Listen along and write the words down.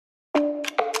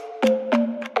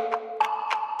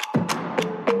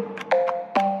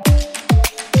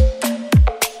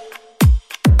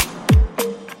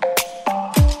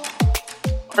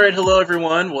right, hello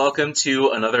everyone. Welcome to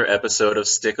another episode of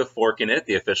Stick a Fork in It,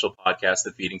 the official podcast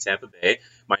of Feeding Tampa Bay.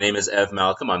 My name is Ev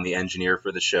Malcolm. I'm the engineer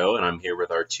for the show, and I'm here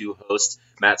with our two hosts,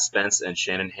 Matt Spence and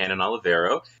Shannon Hannon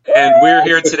Olivero. And we're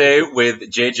here today with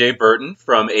JJ Burton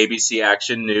from ABC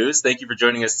Action News. Thank you for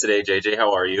joining us today, JJ.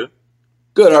 How are you?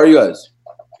 Good. How are you guys?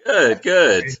 Good,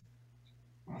 good.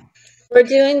 We're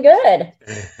doing good.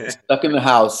 Stuck in the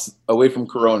house, away from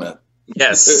Corona.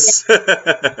 Yes.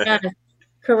 Yeah.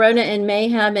 Corona and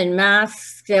mayhem and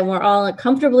masks, and we're all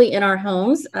comfortably in our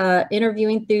homes,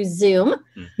 interviewing through Zoom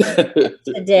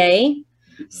today.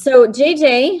 So,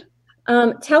 JJ,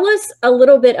 tell us a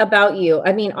little bit about you.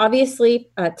 I mean, obviously,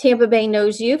 Tampa Bay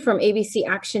knows you from ABC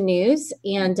Action News,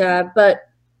 and but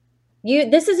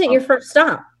this isn't your first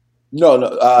stop.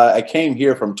 No. I came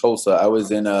here from Tulsa. I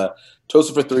was in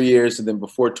Tulsa for 3 years, and then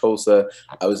before Tulsa,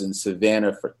 I was in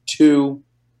Savannah for 2,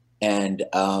 and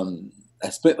I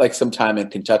spent like some time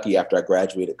in Kentucky after I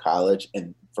graduated college,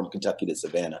 and from Kentucky to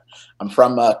Savannah. I'm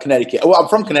from Connecticut. Well, I'm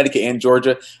from Connecticut and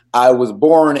Georgia. I was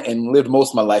born and lived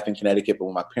most of my life in Connecticut, but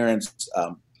when my parents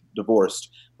divorced,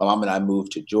 my mom and I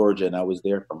moved to Georgia, and I was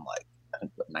there from like, I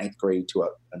think, 9th grade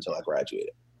until I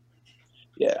graduated.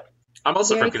 Yeah. I'm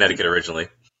also from Connecticut originally.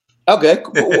 Okay.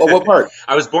 What part?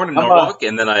 I was born in Norwalk,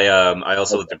 and then I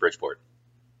also lived in Bridgeport.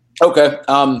 Okay.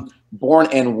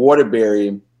 Born in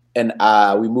Waterbury. And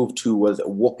we moved to, was it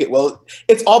Wookett? Well,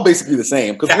 it's all basically the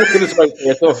same because Wookett is right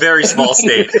there. So. Very small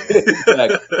state.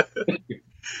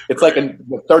 It's like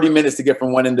 30 minutes to get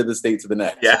from one end of the state to the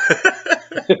next. Yeah.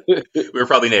 We were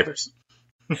probably neighbors.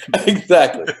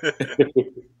 Exactly.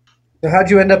 So how'd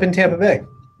you end up in Tampa Bay?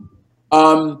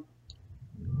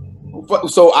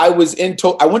 So I was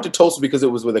I went to Tulsa because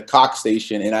it was with a Cox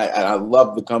station, and I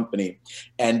loved the company.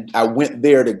 And I went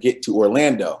there to get to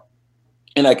Orlando.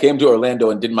 And I came to Orlando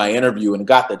and did my interview and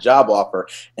got the job offer.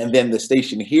 And then the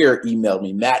station here emailed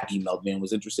me. Matt emailed me and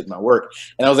was interested in my work.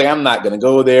 And I was like, I'm not going to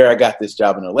go there. I got this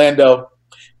job in Orlando.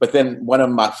 But then one of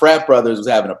my frat brothers was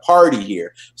having a party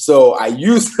here. So I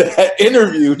used that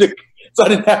interview so I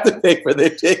didn't have to pay for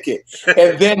their ticket.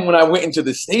 And then when I went into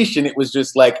the station, it was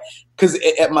just like, because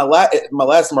at my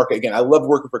last market, again, I loved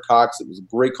working for Cox. It was a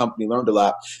great company, learned a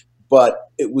lot. But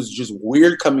it was just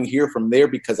weird coming here from there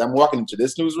because I'm walking into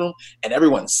this newsroom and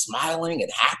everyone's smiling and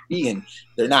happy and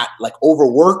they're not like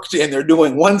overworked and they're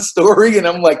doing one story. And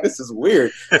I'm like, this is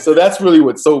weird. So that's really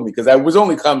what sold me because I was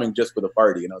only coming just for the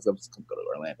party and I was just going to go to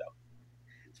Orlando.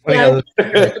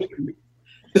 Yeah.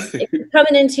 If you're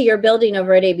coming into your building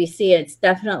over at ABC, it's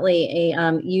definitely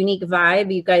a unique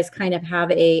vibe. You guys kind of have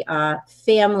a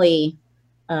family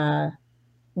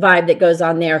vibe that goes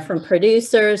on there, from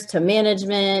producers to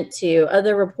management to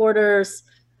other reporters.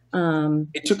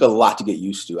 It took a lot to get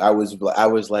used to. I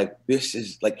was like, this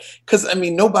is like, because I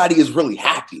mean, nobody is really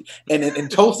happy. And in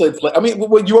Tulsa, it's like, I mean,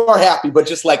 well, you are happy, but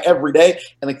just like every day,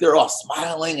 and like they're all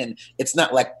smiling, and it's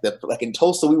not like like in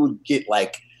Tulsa we would get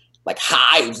like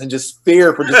hives and just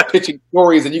fear for just pitching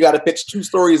stories, and you got to pitch 2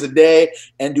 stories a day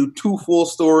and do 2 full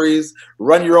stories,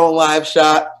 run your own live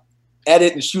shot,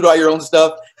 edit and shoot all your own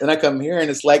stuff. And I come here and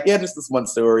it's like, yeah, just this one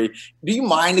story. Do you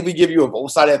mind if we give you a vote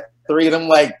side at 3? And I'm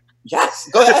like, yes,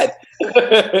 go ahead.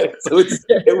 So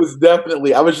it was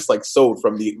definitely, I was just like sold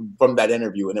from that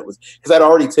interview. And it was because I'd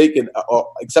already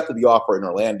accepted the offer in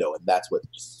Orlando, and that's what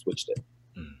switched it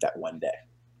that one day.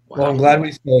 Wow. Well, I'm glad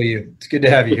we saw you. It's good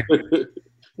to have you here.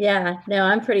 Yeah, no,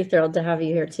 I'm pretty thrilled to have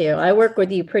you here too. I work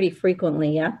with you pretty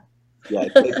frequently. Yeah. Yeah,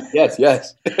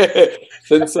 yes.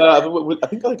 Since I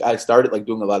think like I started like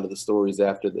doing a lot of the stories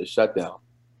after the shutdown.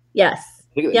 Yes.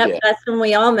 Yep, that's when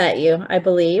we all met you, I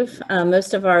believe.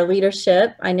 Most of our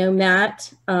leadership. I know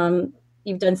Matt.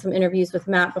 You've done some interviews with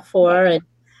Matt before,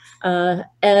 and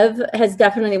Ev has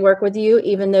definitely worked with you,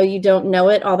 even though you don't know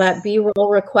it. All that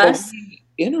B-roll requests.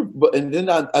 And then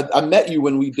I met you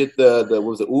when we did the what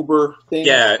was it, Uber thing?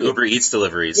 Yeah, Uber Eats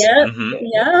deliveries. Yep. Mm-hmm.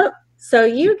 Yep. So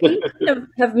you kind of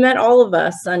have met all of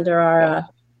us under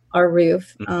our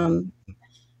roof. And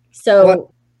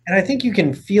I think you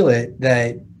can feel it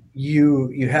that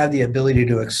you have the ability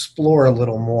to explore a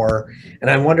little more.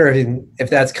 And I wonder if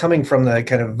that's coming from the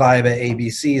kind of vibe at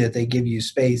ABC, that they give you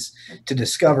space to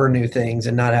discover new things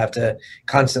and not have to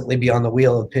constantly be on the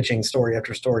wheel of pitching story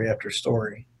after story after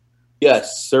story.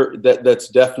 Yes, sir. That's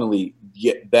definitely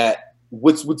that.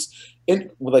 What's in,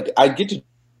 like, I get to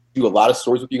do a lot of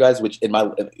stories with you guys, which and I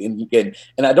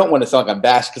don't want to sound like I'm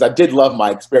bashed because I did love my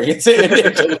experience.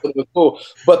 It was cool.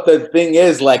 But the thing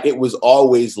is, like, it was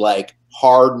always like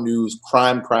hard news,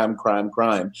 crime.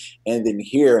 And then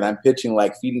here, and I'm pitching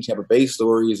like Feeding Tampa Bay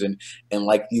stories and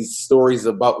like these stories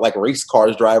about like race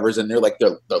cars drivers, and they're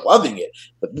loving it.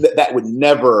 But that would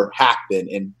never happen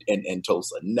in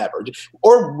Tulsa, never,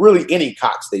 or really any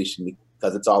Cox station,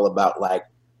 because it's all about like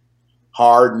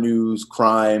hard news,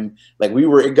 crime. Like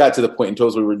it got to the point in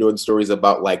Tulsa we were doing stories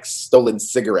about like stolen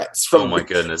cigarettes from, oh my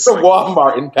goodness, from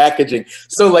Walmart in packaging.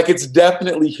 So like it's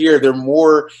definitely here. They're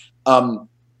more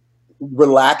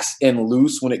relaxed and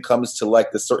loose when it comes to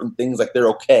like the certain things. Like they're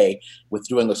okay with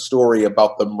doing a story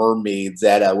about the mermaids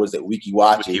at was it Weeki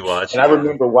Wachee. And I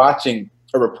remember watching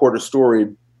a reporter story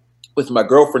with my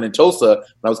girlfriend in Tulsa when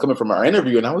I was coming from our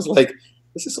interview, and I was like,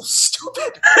 this is so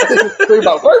stupid. Story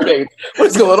about mermaids.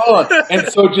 What's going on? And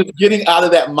so just getting out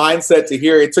of that mindset to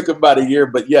here, it took about a year,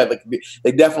 but yeah, like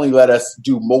they definitely let us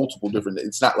do multiple different.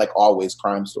 It's not like always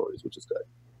crime stories, which is good.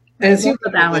 And it's the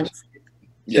balance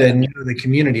to know the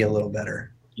community a little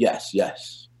better. Yes.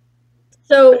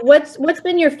 So what's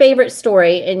been your favorite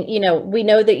story? And we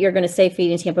know that you're going to say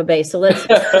Feeding Tampa Bay, so let's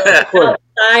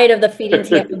outside of the Feeding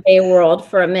Tampa Bay world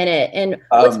for a minute. And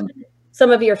what's been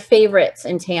some of your favorites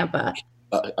in Tampa?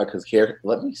 Because here,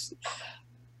 let me see.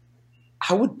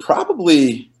 I would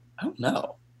probably, I don't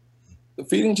know,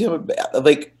 Feeding Tampa Bay.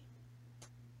 Like,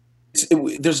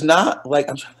 there's not like,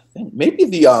 I'm trying to think. Maybe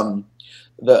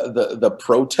the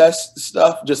protest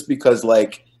stuff, just because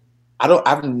like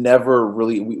I've never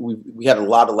really we had a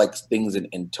lot of like things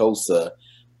in Tulsa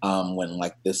when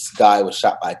like this guy was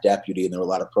shot by a deputy and there were a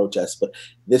lot of protests, but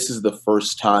this is the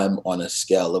first time on a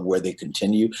scale of where they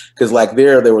continue, because like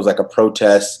there was like a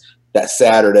protest that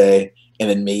Saturday and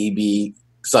then maybe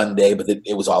Sunday, but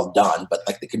it was all done. But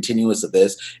like the continuous of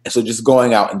this, and so just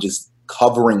going out and just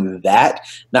covering that,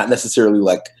 not necessarily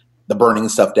like the burning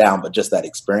stuff down, but just that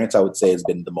experience, I would say has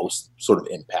been the most sort of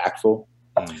impactful.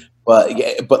 But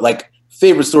yeah, but like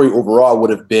favorite story overall would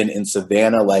have been in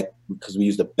Savannah, like because we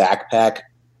used a backpack.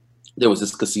 There was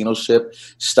this casino ship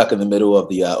stuck in the middle of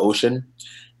the ocean.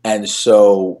 And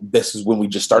so this is when we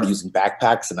just started using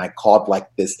backpacks, and I called like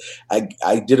this.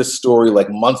 I did a story like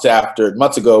months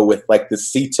ago with like the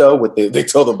sea tow, they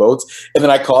tow the boats, and then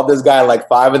I called this guy like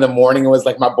 5 a.m. and was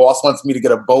like, my boss wants me to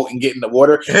get a boat and get in the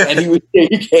water, and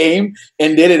he came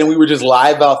and did it, and we were just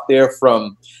live out there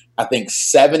from I think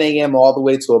 7 a.m. all the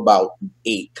way to about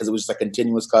 8, because it was just like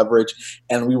continuous coverage,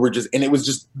 and we were just, and it was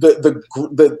just the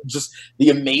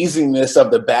amazingness of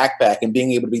the backpack and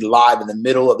being able to be live in the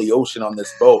middle of the ocean on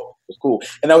this boat was cool.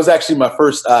 And that was actually my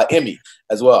first Emmy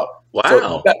as well. Wow,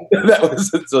 so that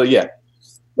was so yeah.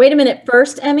 Wait a minute,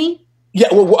 first Emmy? Yeah,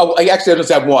 well, I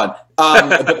just have one.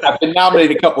 But I've been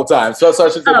nominated a couple times, so I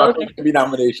should say my first Emmy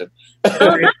nomination.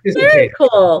 Oh, that's very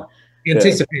cool.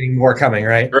 Anticipating more coming,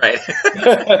 right? Right.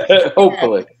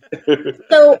 Hopefully.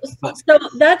 So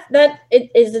that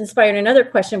it is inspiring another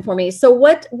question for me. So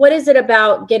what is it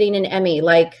about getting an Emmy?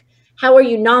 Like, how are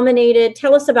you nominated?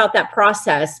 Tell us about that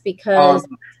process, because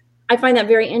I find that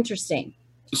very interesting.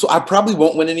 So I probably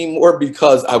won't win anymore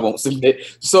because I won't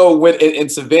submit. So when in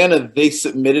Savannah, they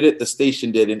submitted it, the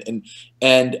station did,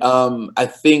 and I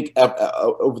think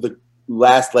over the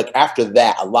last, like after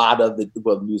that, a lot of the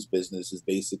news business is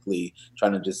basically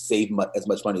trying to just save as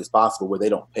much money as possible, where they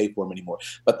don't pay for them anymore.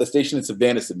 But the station in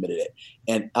Savannah submitted it,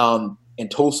 and in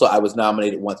Tulsa, I was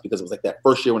nominated once because it was like that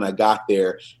first year when I got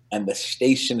there, and the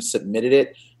station submitted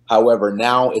it. However,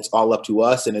 now it's all up to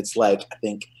us, and it's like I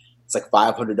think it's like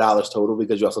 $500 total,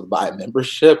 because you also have to buy a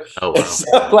membership and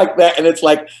stuff like that. And it's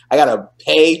like, I got to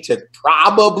pay to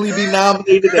probably be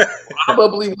nominated and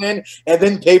probably win, and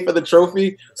then pay for the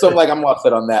trophy. So I'm like, I'm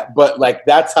offset on that. But like,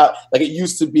 that's how, like it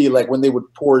used to be, like when they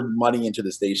would pour money into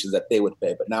the stations that they would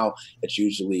pay. But now it's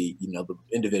usually, the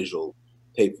individual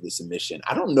pay for the submission.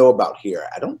 I don't know about here.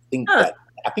 I don't think that.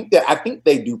 I think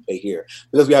they do pay here,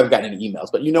 because we haven't gotten any emails.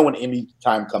 But when Emmy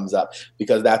time comes up,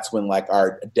 because that's when like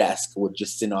our desk would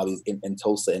just send all these in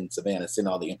Tulsa and Savannah, send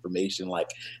all the information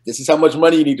like, this is how much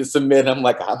money you need to submit. I'm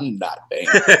like, I'm not paying.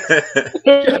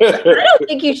 I don't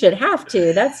think you should have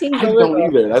to. That seems a little. I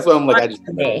don't either. That's why I'm like, I just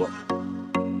don't.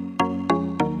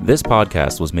 This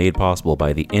podcast was made possible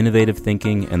by the innovative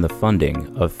thinking and the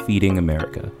funding of Feeding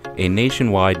America, a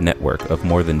nationwide network of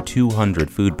more than 200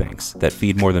 food banks that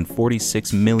feed more than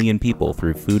 46 million people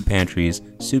through food pantries,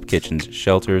 soup kitchens,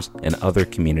 shelters, and other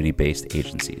community-based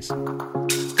agencies.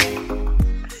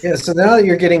 Yeah, so now that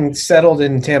you're getting settled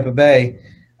in Tampa Bay,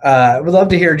 I would love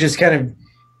to hear just kind of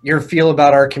your feel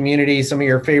about our community, some of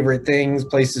your favorite things,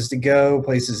 places to go,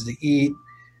 places to eat.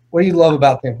 What do you love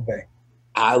about Tampa Bay?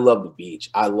 I love the beach.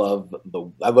 I love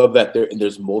that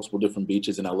there's multiple different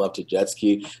beaches, and I love to jet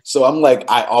ski. So I'm like,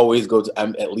 I always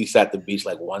I'm at least at the beach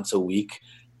like once a week.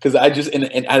 because I just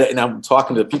and I'm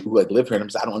talking to people who like live here, and I'm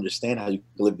just, I don't understand how you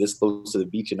can live this close to the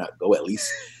beach and not go at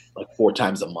least like 4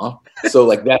 times a month. So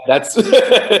like that's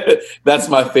that's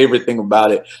my favorite thing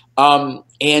about it.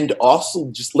 And also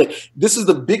just like, this is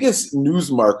the biggest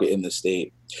news market in the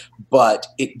state, but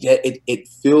it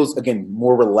feels, again,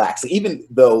 more relaxed. Even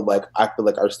though like I feel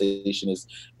like our station is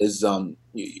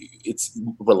it's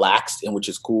relaxed, and which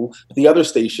is cool. But the other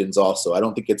stations also, I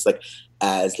don't think it's like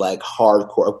as like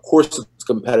hardcore. Of course it's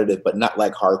competitive, but not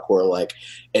like hardcore. Like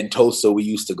in Tulsa, we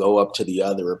used to go up to the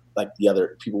other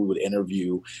people we would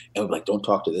interview and we'd be like, don't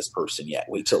talk to this person yet.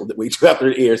 Wait till after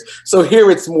it airs. So here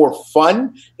it's more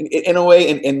fun in a way,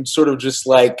 and sort of just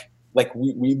like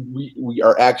we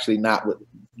are actually not,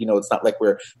 you know, it's not like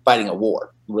we're fighting a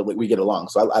war. We get along.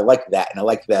 So I like that, and I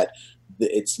like that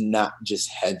it's not just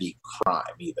heavy crime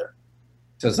either.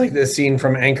 So it's like this scene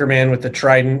from Anchorman with the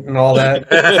trident and all that.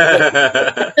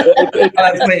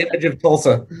 That's my image of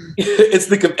Tulsa.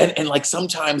 It's and like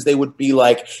sometimes they would be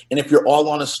like, and if you're all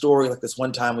on a story, like this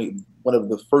one time, one of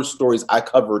the first stories I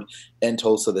covered in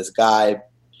Tulsa, this guy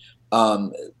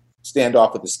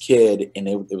standoff with this kid, and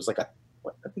it was like I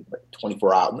think like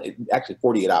 24 hours, actually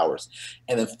 48 hours,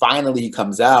 and then finally he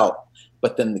comes out.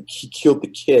 But then he killed the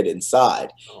kid inside.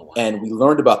 Oh, wow. And we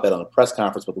learned about that on a press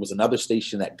conference, but there was another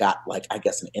station that got, like, I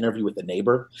guess, an interview with the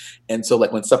neighbor. And so,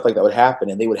 like, when stuff like that would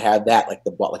happen, and they would have that, like,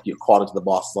 you're called into the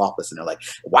boss's office, and they're like,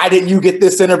 why didn't you get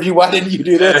this interview? Why didn't you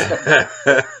do this?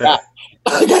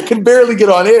 I could barely get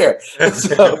on air.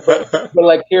 So, but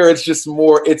like, here, it's just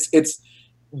more, it's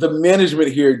the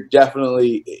management here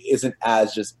definitely isn't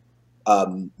as just,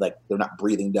 like, they're not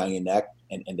breathing down your neck,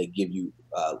 and they give you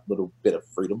a little bit of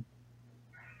freedom.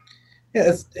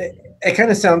 Yeah, it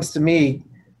kind of sounds to me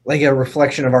like a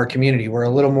reflection of our community. We're a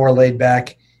little more laid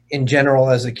back in general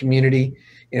as a community,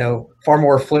 you know, far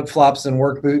more flip-flops than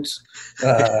work boots.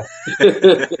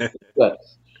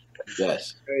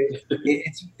 Yes.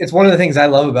 It's one of the things I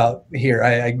love about here.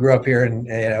 I grew up here and,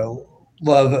 you know,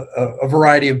 love a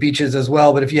variety of beaches as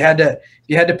well. But if you had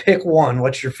to pick one,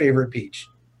 what's your favorite beach?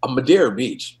 Madeira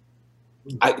Beach.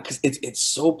 Because it's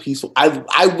so peaceful.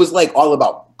 I was like all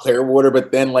about Clearwater,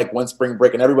 but then like one spring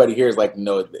break, and everybody here is like,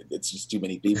 no, it's just too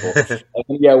many people.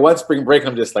 Yeah, one spring break,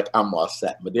 I'm just like, I'm all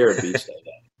set. Madeira Beach.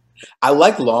 I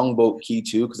like Longboat Key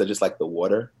too, because I just like the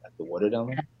water down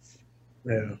there.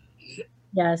 Yeah.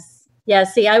 Yes. Yeah.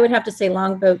 See, I would have to say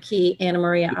Longboat Key, Anna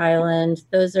Maria Island.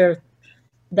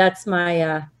 That's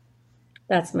my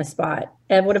spot.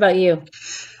 Ed, what about you?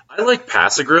 I like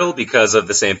Pass-A-Grille because of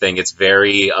the same thing. It's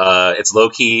very, it's low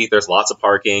key. There's lots of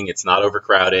parking. It's not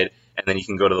overcrowded, and then you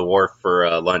can go to the wharf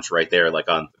for lunch right there, like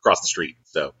across the street.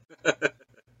 So,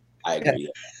 I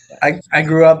agree. Yeah. I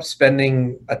grew up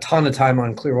spending a ton of time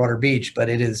on Clearwater Beach, but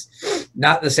it is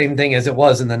not the same thing as it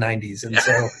was in the 90s, and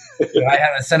so you know, I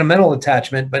have a sentimental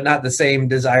attachment, but not the same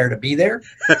desire to be there.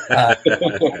 I've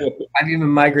even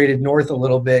migrated north a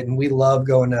little bit, and we love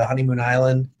going to Honeymoon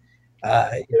Island.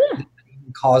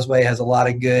 Causeway has a lot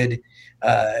of good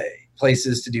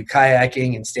places to do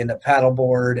kayaking and stand-up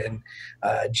paddleboard and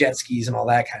jet skis and all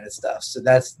that kind of stuff. So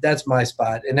that's my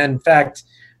spot. And in fact,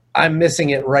 I'm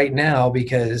missing it right now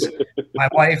because my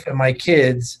wife and my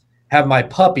kids have my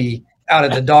puppy out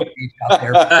at the dog beach out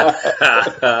there.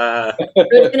 I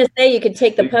was going to say you could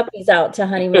take the puppies out to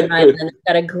Honeymoon Island. It's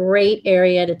got a great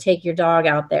area to take your dog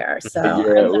out there. So yeah,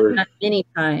 I've done that many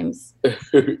times,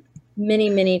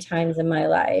 many times in my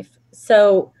life.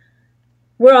 So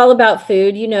we're all about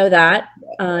food. You know that,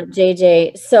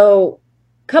 JJ. So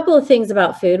a couple of things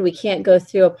about food. We can't go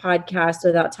through a podcast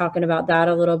without talking about that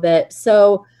a little bit.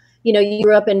 So, you know, you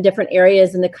grew up in different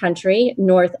areas in the country,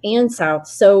 north and south.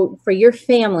 So for your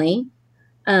family,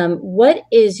 what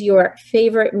is your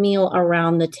favorite meal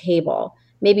around the table?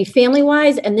 Maybe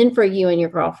family-wise, and then for you and your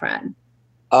girlfriend.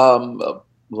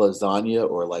 Lasagna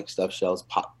or like stuffed shells.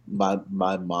 My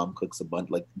mom cooks a bunch,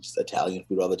 like just Italian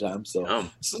food all the time. So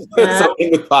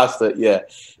something with pasta, yeah.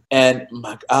 And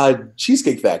my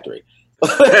Cheesecake Factory.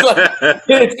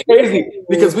 It's crazy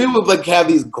because we would like have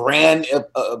these grand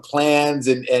plans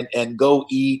and go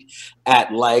eat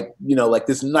at like, you know, like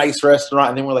this nice restaurant,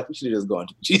 and then we're like, we should have just gone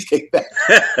to the Cheesecake Factory.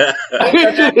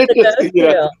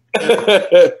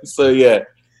 So yeah.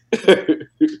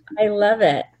 I love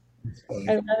it.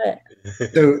 I love it.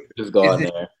 So just go on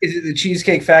there. Is it the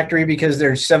Cheesecake Factory because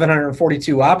there's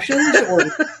 742 options, or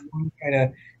kind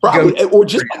of probably, or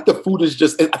just like the food is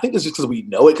just? I think it's just because we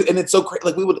know it, and it's so great.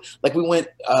 Like we went.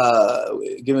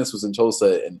 Given this was in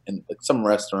Tulsa, and like some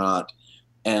restaurant,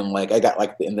 And like I got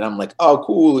like, and then I'm like, oh,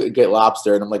 cool, get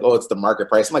lobster, and I'm like, oh, it's the market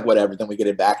price. I'm like, whatever. Then we get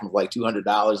it back and it's like $200,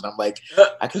 and I'm like,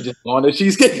 I could just go on the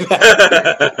Cheesecake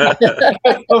Factory.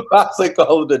 I was like,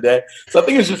 call it a day. So I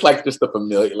think it's just the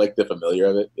familiar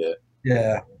of it. Yeah.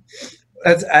 Yeah.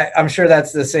 I'm sure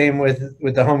that's the same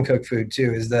with the home cooked food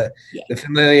too. Is the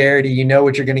familiarity? You know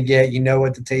what you're going to get. You know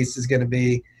what the taste is going to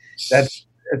be. It's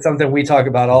something we talk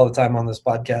about all the time on this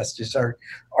podcast. Just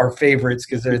our favorites,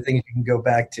 because there are things you can go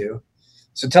back to.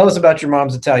 So tell us about your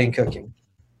mom's Italian cooking.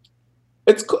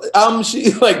 It's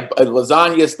she like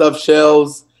lasagna, stuffed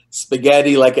shells,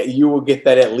 spaghetti. Like you will get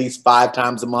that at least 5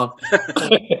 times a month,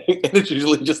 and it's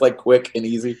usually just like quick and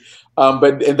easy.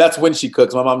 And that's when she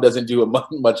cooks. My mom doesn't do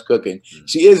much cooking.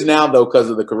 She is now though because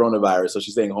of the coronavirus, so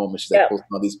she's staying home and she's like posting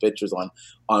all these pictures on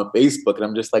Facebook, and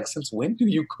I'm just like, since when do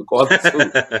you cook all this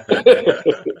food?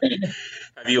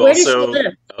 Have you also?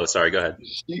 Oh, sorry. Go ahead.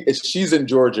 She's in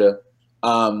Georgia.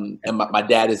 And my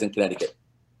dad is in Connecticut.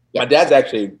 My dad's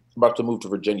actually about to move to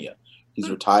Virginia.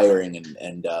 He's retiring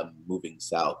and moving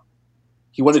south.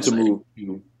 He wanted to move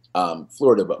to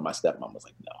Florida, but my stepmom was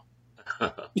like, no.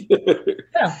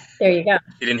 Well, there you go.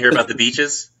 You didn't hear about the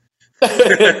beaches?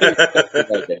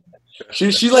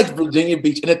 She likes Virginia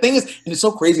Beach, and the thing is, and it's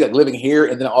so crazy, like living here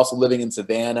and then also living in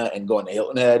Savannah and going to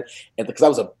Hilton Head, and because I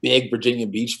was a big Virginia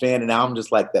Beach fan, and now I'm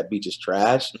just like, that beach is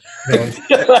trash. I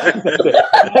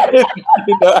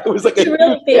was like,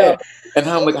 and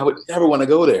now I'm like, I would never want to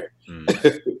go there.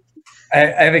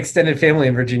 I have extended family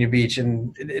in Virginia Beach,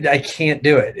 and I can't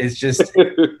do it. It's just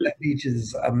that beach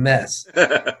is a mess.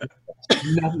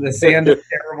 The sand is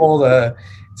terrible.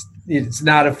 It's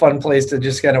not a fun place to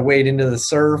just kind of wade into the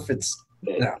surf. It's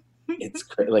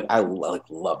crazy. Like I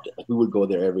loved it. Like we would go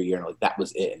there every year, and like that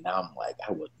was it. And now I'm like,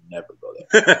 I would never go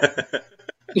there.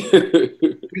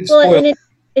 Well, and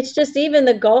it's just even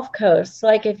the Gulf Coast.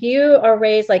 Like if you are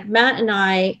raised, like Matt and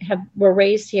I were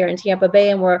raised here in Tampa Bay,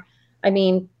 and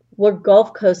we're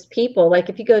Gulf Coast people. Like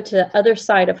if you go to the other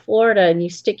side of Florida and you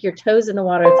stick your toes in the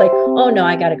water, it's like, oh no,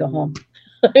 I got to go home.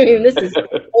 I mean, this is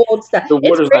old stuff. The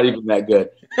water's not even that good.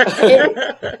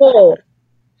 It's cold.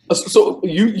 So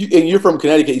you're from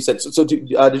Connecticut, you said. So did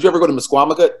you ever go to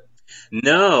Misquamicut?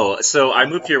 No. So I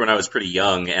moved here when I was pretty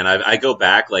young, and I go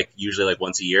back usually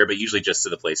once a year, but usually just to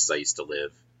the places I used to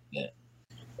live. Yeah.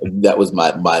 That was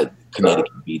my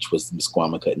Connecticut beach was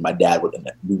Misquamicut, and my dad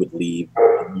we would leave.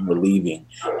 When we were leaving,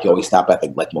 he always stopped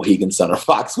at like Mohegan Sun or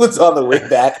Foxwoods on the way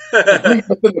back. He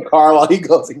goes in the car while he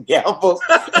goes and gambles.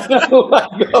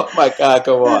 Like, oh my God,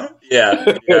 come on.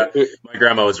 Yeah. My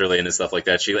grandma was really into stuff like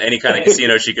that. Any kind of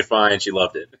casino she could find, she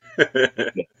loved it.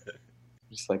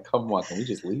 Just like, come on, can we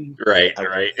just leave? Right.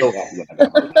 So happy when I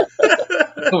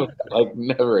got like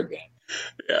never again.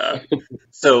 Yeah.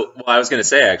 So, I was going to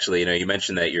say, actually, you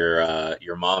mentioned that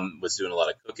your mom was doing a lot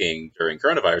of cooking during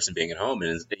coronavirus and being at home,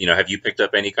 and have you picked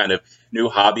up any kind of new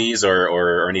hobbies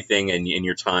or anything in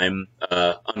your time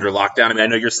under lockdown? I mean, I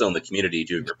know you're still in the community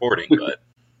doing reporting, but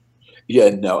yeah,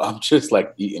 no, I'm just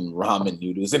like eating ramen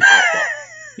noodles and hot dogs.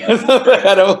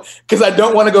 Because I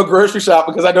don't want to go grocery shop,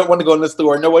 because I don't want to go in the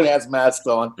store. No one has masks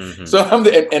on. Mm-hmm. So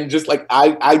and just like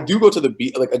I do go to the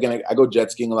beach. Like again, I go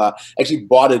jet skiing a lot. I actually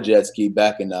bought a jet ski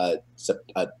back in was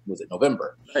it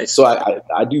November? Nice. So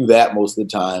I do that most of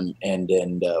the time, and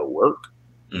then work.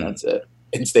 Mm-hmm. That's it,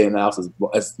 and stay in the house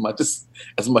as much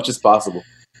as possible.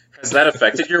 Has that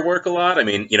affected your work a lot? I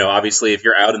mean, obviously, if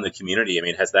you're out in the community, I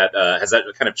mean, has that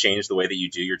kind of changed the way that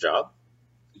you do your job?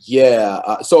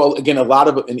 Yeah. So again, a lot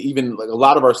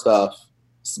of our stuff,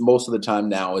 most of the time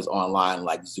now is online,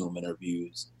 like Zoom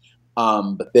interviews.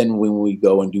 But then when we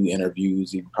go and do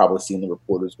interviews, you've probably seen the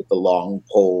reporters with the long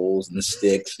poles and the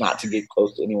sticks, not to get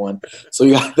close to anyone. So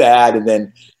you got that, and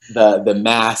then the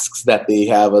masks that they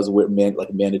have as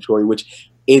mandatory, which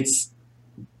it's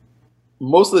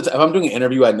most of the time. If I'm doing an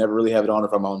interview, I never really have it on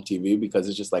if I'm on TV, because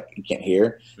it's just like you can't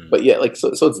hear. Mm-hmm. But yeah,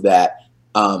 so it's that.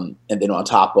 And then on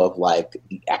top of like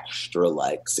the extra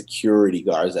like security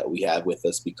guards that we have with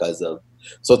us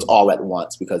so it's all at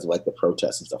once because of like the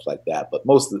protests and stuff like that. But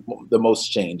the most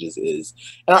changes is,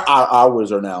 and our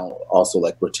hours are now also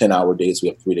like we're 10-hour days. We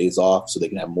have 3 days off, so they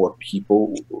can have more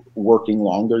people working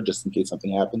longer just in case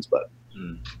something happens. But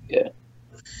yeah.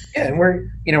 Yeah, and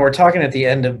we're talking at the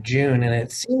end of June, and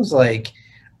it seems like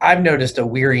I've noticed a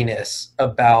weariness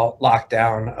about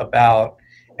lockdown, about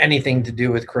anything to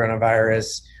do with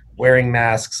coronavirus, wearing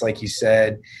masks, like you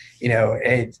said.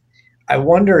 I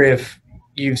wonder if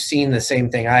you've seen the same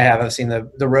thing I have. I've seen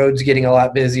the roads getting a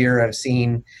lot busier. I've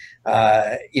seen,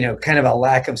 kind of a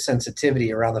lack of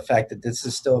sensitivity around the fact that this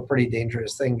is still a pretty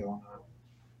dangerous thing going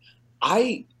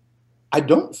on. I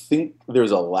don't think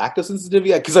there's a lack of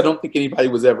sensitivity because I don't think anybody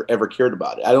was ever cared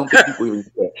about it. I don't think people even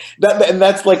care. And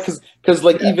that's like because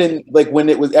like even like when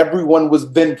it was everyone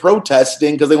was then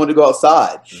protesting because they wanted to go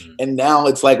outside, and now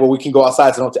it's like, well, we can go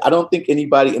outside. So I don't think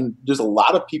anybody, and there's a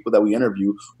lot of people that we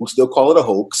interview who still call it a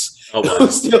hoax. Oh, wow. Who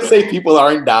still say people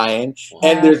aren't dying,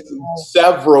 and there's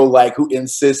several like who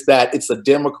insist that it's a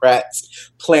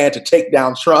Democrats' plan to take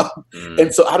down Trump,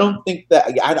 and so I don't think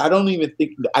that I don't even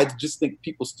think I just think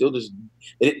people still just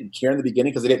they didn't care in the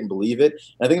beginning because they didn't believe it.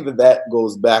 And I think that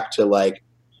goes back to like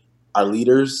our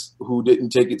leaders who didn't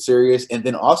take it serious, and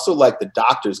then also like the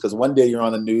doctors, because one day you're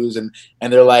on the news and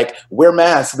they're like, wear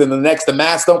masks, then the next, the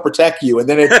masks don't protect you, and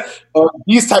then it's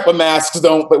these type of masks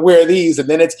don't, but wear these, and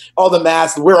then it's all the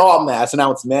masks, we're all masks, and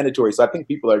now it's mandatory. So I think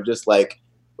people are just like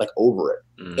over it,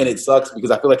 and it sucks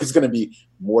because I feel like it's going to be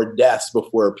more deaths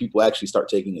before people actually start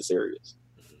taking it serious.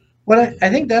 Well, I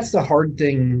think that's the hard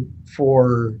thing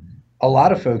for a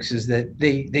lot of folks is that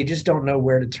they just don't know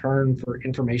where to turn for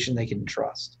information they can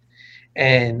trust.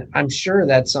 And I'm sure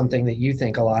that's something that you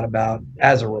think a lot about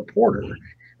as a reporter.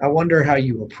 I wonder how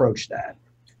you approach that.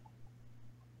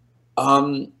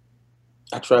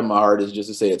 I try my hardest just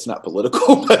to say it's not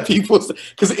political, but people,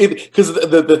 because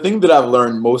the thing that I've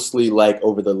learned mostly like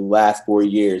over the last 4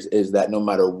 years is that no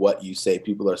matter what you say,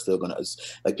 people are still gonna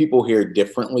like people hear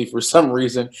differently for some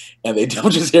reason, and they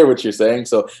don't just hear what you're saying.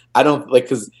 So I don't like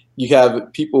because you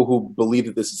have people who believe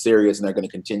that this is serious and they're going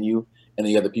to continue, and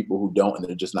then you have the people who don't, and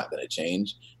they're just not going to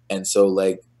change. And so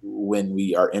like when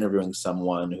we are interviewing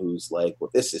someone who's like,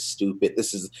 well, this is stupid,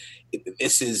 this is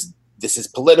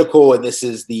political, and this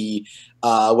is the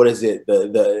what is it,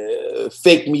 the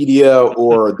fake media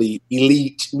or the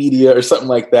elite media or something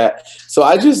like that. So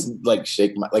I just like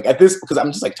shake my like at this because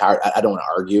I'm just like tired. I don't want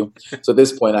to argue. So at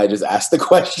this point, I just ask the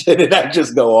question and I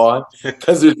just go on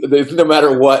because there's no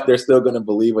matter what, they're still going to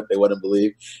believe what they want to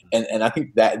believe. And I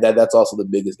think that's also the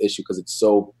biggest issue because it's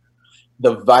so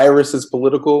the virus is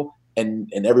political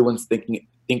and everyone's thinking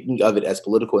of it as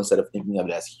political instead of thinking of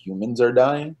it as humans are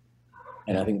dying.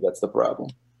 And I think that's the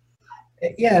problem.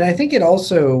 Yeah, and I think it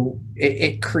also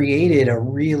it created a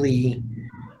really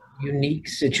unique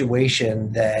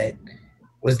situation that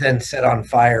was then set on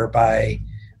fire by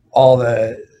all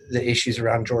the issues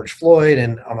around George Floyd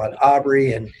and Ahmaud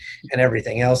Arbery and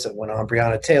everything else that went on,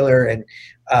 Breonna Taylor. And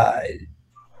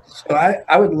so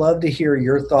I would love to hear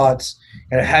your thoughts,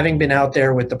 having been out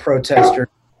there with the protester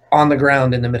on the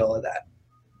ground in the middle of that.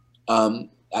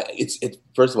 It's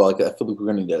first of all, I feel like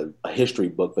we're going to need a history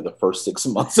book for the first 6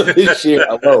 months of this year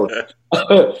alone.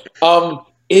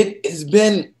 It has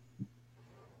been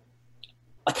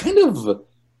a kind of,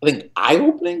 I think,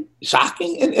 eye-opening,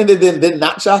 shocking, and then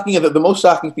not shocking. And the most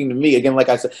shocking thing to me, again, like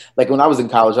I said, like when I was in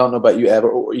college, I don't know about you, Ev,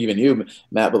 or even you,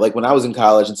 Matt, but like when I was in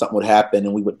college and something would happen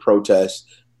and we would protest,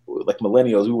 like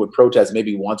millennials, we would protest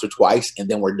maybe once or twice and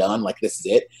then we're done. Like this is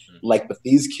it. Like with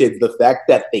these kids, the fact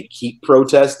that they keep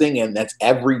protesting and that's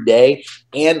every day,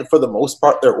 and for the most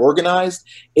part they're organized,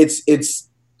 it's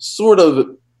sort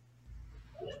of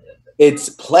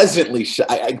pleasantly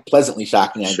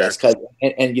shocking, I guess, because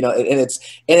and you know,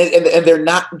 and they're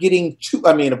not getting too.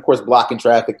 I mean, of course, blocking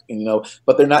traffic, you know,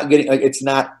 but they're not getting like it's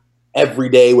not every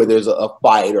day where there's a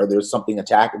fight or there's something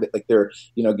attacked. Like they're,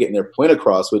 you know, getting their point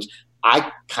across, which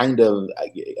I kind of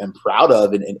am proud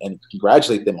of and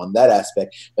congratulate them on that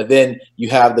aspect. But then you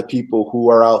have the people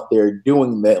who are out there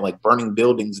doing that, like burning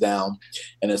buildings down.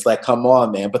 And it's like, come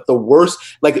on, man. But the worst,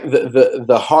 like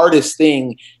the hardest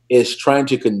thing is trying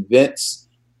to convince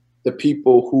the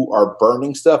people who are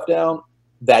burning stuff down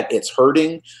that it's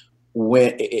hurting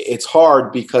when it's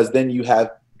hard, because then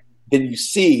you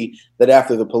see that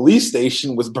after the police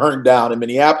station was burned down in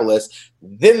Minneapolis,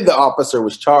 then the officer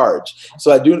was charged.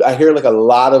 So I hear like a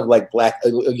lot of like black,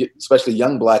 especially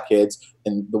young black kids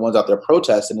and the ones out there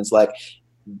protesting. It's like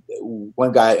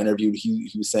one guy I interviewed,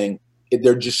 he was saying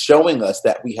they're just showing us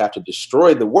that we have to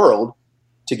destroy the world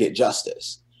to get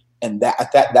justice. And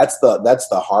that's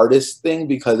the hardest thing,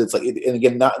 because it's like, and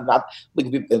again, not like,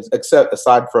 except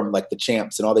aside from like the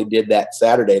champs and all they did that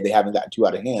Saturday, they haven't gotten too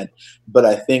out of hand. But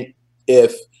I think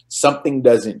if something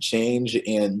doesn't change,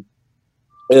 and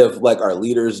if like our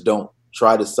leaders don't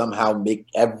try to somehow make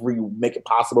it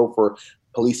possible for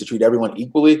police to treat everyone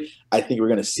equally, I think we're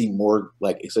going to see more,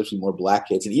 like especially more black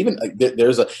kids, and even like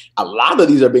there's a lot of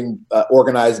these are being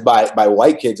organized by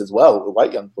white kids as well,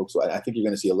 white young folks. So I think you're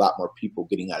going to see a lot more people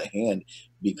getting out of hand,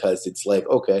 because it's like,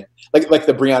 okay, like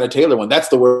the Breonna Taylor one, that's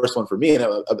the worst one for me. And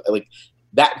like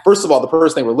that, first of all, the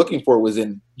person they were looking for was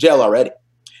in jail already.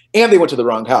 and they went to the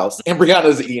wrong house, and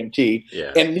Brianna's an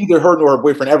EMT, and neither her nor her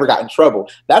boyfriend ever got in trouble.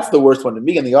 That's the worst one to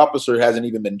me, and the officer hasn't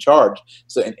even been charged.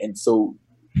 So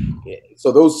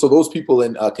those people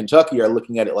in Kentucky are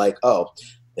looking at it like, oh,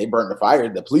 they burned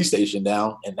the police station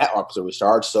down, and that officer was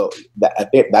charged. So I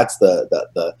think that's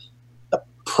the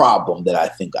problem that I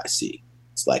think I see.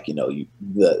 It's like,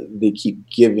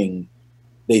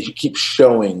 they keep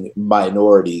showing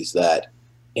minorities that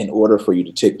in order for you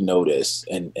to take notice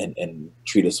and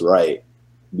treat us right,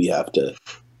 we have to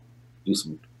do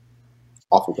some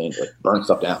awful things like burn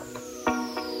stuff down.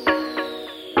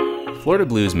 Florida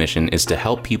Blue's mission is to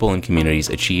help people and communities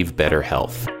achieve better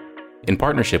health. In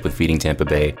partnership with Feeding Tampa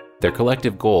Bay, their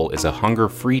collective goal is a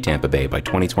hunger-free Tampa Bay by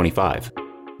 2025.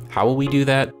 How will we do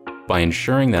that? By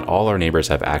ensuring that all our neighbors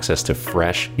have access to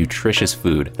fresh, nutritious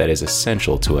food that is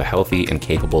essential to a healthy and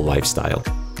capable lifestyle.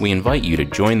 We invite you to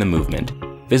join the movement.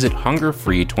 Visit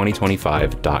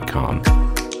hungerfree2025.com.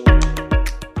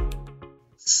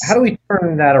 How do we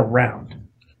turn that around?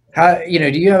 Do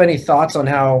you have any thoughts on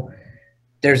how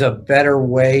there's a better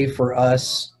way for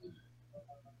us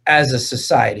as a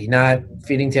society, not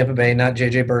Feeding Tampa Bay, not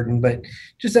JJ Burton, but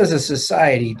just as a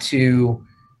society to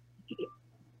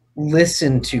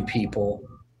listen to people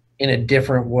in a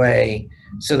different way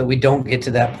so that we don't get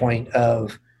to that point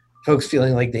of folks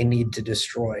feeling like they need to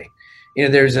destroy?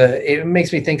 It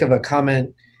makes me think of a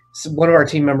comment. One of our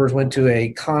team members went to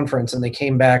a conference and they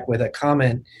came back with a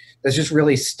comment that's just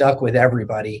really stuck with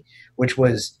everybody, which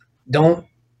was, don't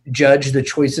judge the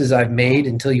choices I've made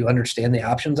until you understand the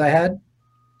options I had.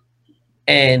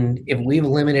 And if we've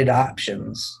limited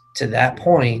options to that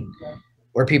point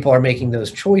where people are making those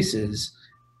choices,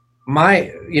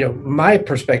 my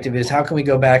perspective is, how can we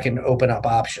go back and open up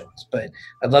options? But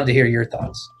I'd love to hear your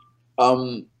thoughts.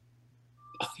 I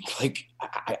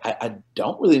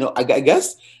don't really know. I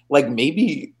guess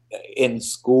maybe in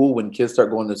school, when kids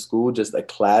start going to school, just a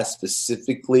class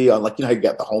specifically on you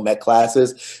got the home ec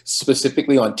classes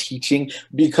specifically on teaching,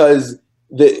 because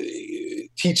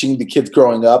teaching the kids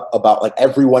growing up about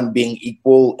everyone being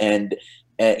equal, and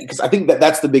because I think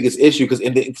that's the biggest issue, because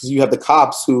you have the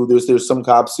cops who there's some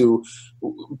cops who,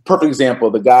 perfect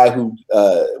example, the guy who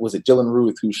was it Dylan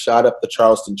Ruth, who shot up the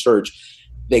Charleston church.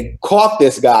 They caught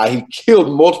this guy. He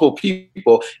killed multiple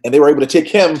people, and they were able to take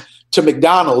him to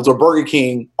McDonald's or Burger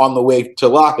King on the way to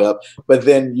lockup. But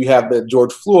then you have the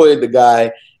George Floyd, the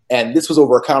guy, and this was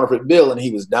over a counterfeit bill, and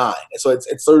he was dying. And so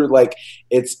it's sort of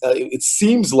it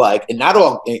seems like, in not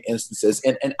all instances,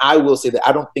 and I will say that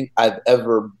I don't think I've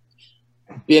ever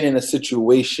been in a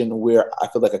situation where I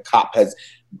feel like a cop has,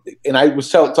 and I was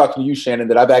talking to you, Shannon,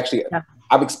 that I've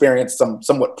experienced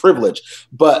somewhat privilege,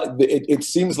 but it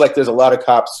seems like there's a lot of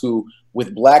cops who,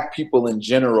 with Black people in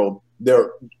general, they're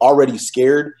already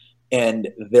scared and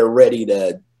they're ready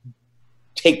to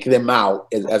take them out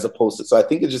as opposed to. So I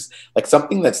think it's just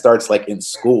something that starts in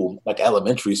school,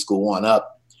 elementary school on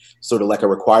up, sort of a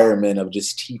requirement of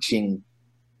just teaching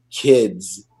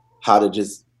kids how to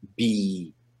just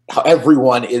be, how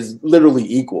everyone is literally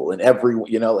equal, and I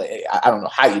don't know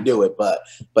how you do it, but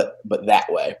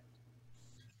that way.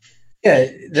 Yeah,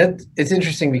 it's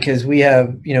interesting because we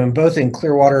have, both in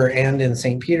Clearwater and in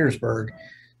St. Petersburg,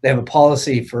 they have a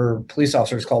policy for police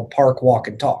officers called park, walk,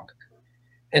 and talk.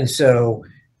 And so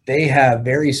they have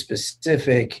very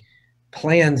specific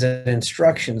plans and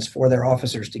instructions for their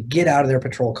officers to get out of their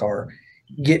patrol car,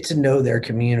 get to know their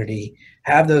community,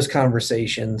 have those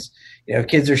conversations. If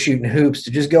kids are shooting hoops,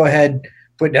 to just go ahead,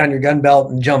 put down your gun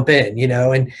belt and jump in,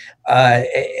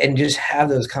 and just have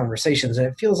those conversations. And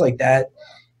it feels like that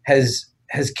has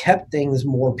kept things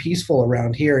more peaceful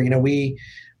around here.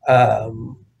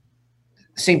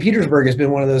 St. Petersburg has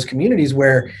been one of those communities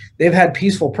where they've had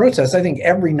peaceful protests, I think,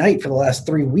 every night for the last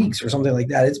 3 weeks or something like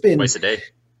that. It's been twice a day.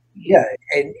 Yeah.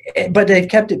 But they've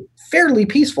kept it fairly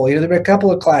peaceful. There have been a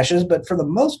couple of clashes, but for the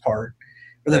most part,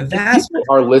 for the vast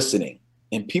people are listening,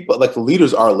 and people the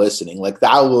leaders are listening.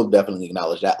 I will definitely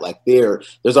acknowledge that.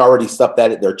 There's already stuff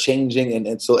that they're changing.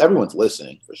 And so everyone's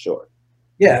listening for sure.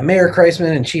 Yeah, Mayor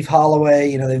Kreisman and Chief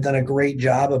Holloway, they've done a great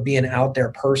job of being out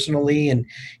there personally. And,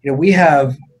 we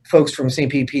have folks from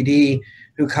St. PPD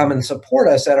who come and support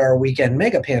us at our weekend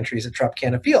mega pantries at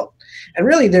Tropicana Field. And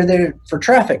really, they're there for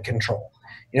traffic control,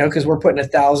 because we're putting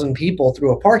 1,000 people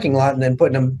through a parking lot and then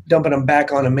dumping them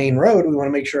back on a main road. We want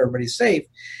to make sure everybody's safe.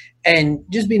 And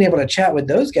just being able to chat with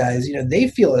those guys, they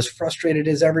feel as frustrated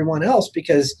as everyone else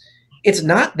because it's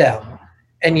not them.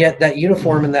 And yet that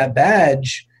uniform and that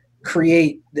badge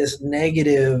create this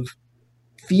negative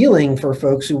feeling for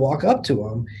folks who walk up to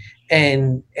them.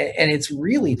 And it's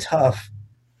really tough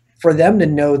for them to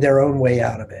know their own way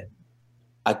out of it.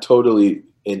 I totally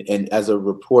and as a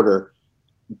reporter,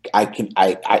 I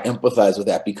empathize with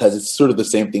that, because it's sort of the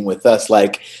same thing with us.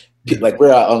 Like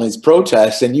we're out on these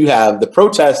protests, and you have the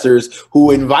protesters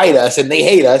who invite us and they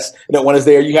hate us and don't want us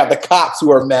there. You have the cops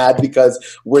who are mad because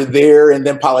we're there, and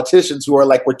then politicians who are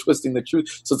like, we're twisting the truth.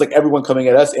 So it's like everyone coming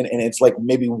at us, and it's like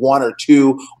maybe one or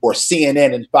two, or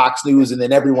CNN and Fox News, and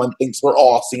then everyone thinks we're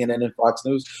all CNN and Fox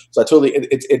News. So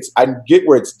I get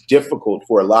where it's difficult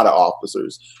for a lot of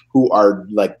officers who are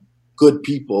like good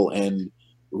people and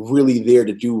really there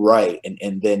to do right,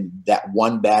 and then that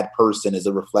one bad person is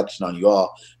a reflection on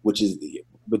y'all, which is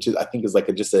I think is like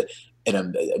an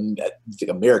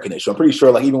American issue. I'm pretty sure,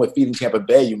 like, even with Feeding Tampa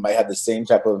Bay, you might have the same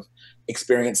type of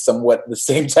experience, somewhat the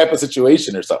same type of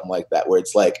situation or something like that, where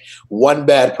it's like one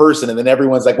bad person, and then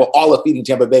everyone's like, well, all of Feeding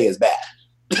Tampa Bay is bad.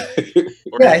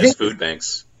 Or yeah, just food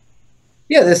banks.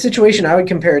 Yeah, the situation I would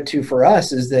compare it to for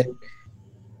us is that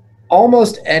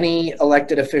almost any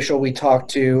elected official we talk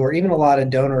to, or even a lot of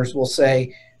donors, will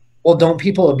say, well, don't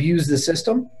people abuse the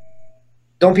system?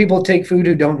 Don't people take food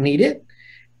who don't need it?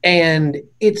 And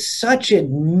it's such a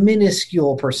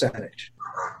minuscule percentage.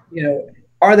 You know,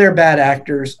 are there bad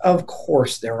actors? Of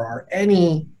course there are.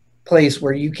 Any place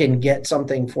where you can get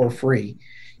something for free,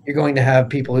 you're going to have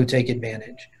people who take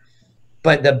advantage.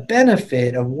 But the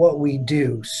benefit of what we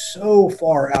do so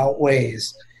far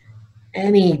outweighs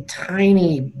any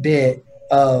tiny bit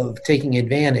of taking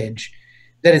advantage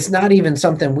that it's not even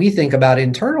something we think about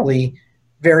internally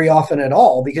very often at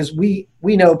all, because we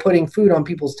know putting food on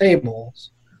people's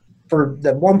tables for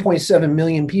the 1.7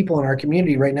 million people in our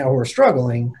community right now who are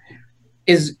struggling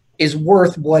is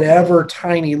worth whatever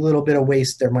tiny little bit of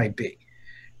waste there might be.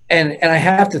 And I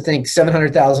have to think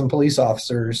 700,000 police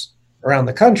officers around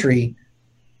the country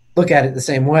look at it the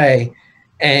same way.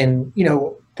 And, you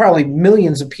know, probably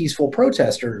millions of peaceful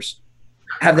protesters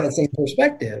have that same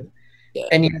perspective. Yeah.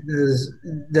 And yet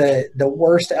the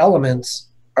worst elements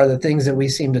are the things that we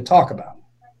seem to talk about.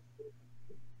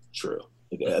 True.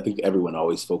 I think everyone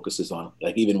always focuses on,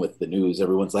 like, even with the news,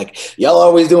 everyone's like, y'all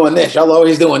always doing this, y'all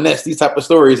always doing this, these type of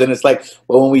stories. And it's like,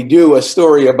 well, when we do a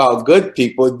story about good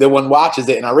people, no one watches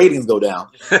it and our ratings go down.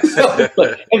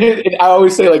 And I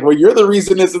always say, like, well, you're the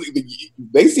reason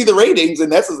they see the ratings,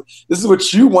 and this is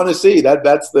what you want to see.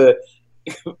 That's the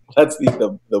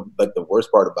worst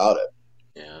part about it.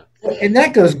 Yeah. And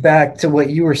that goes back to what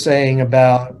you were saying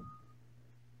about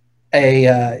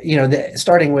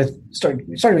starting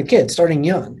with kids, starting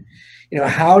young. You know,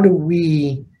 how do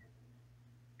we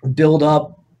build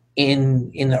up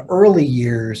in the early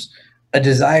years a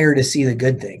desire to see the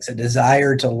good things, a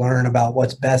desire to learn about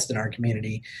what's best in our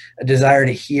community, a desire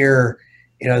to hear,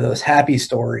 you know, those happy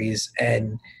stories.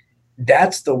 And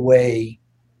that's the way,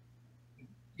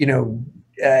 you know,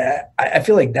 I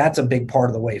feel like that's a big part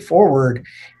of the way forward,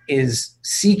 is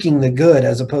seeking the good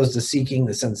as opposed to seeking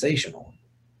the sensational.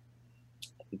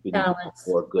 We need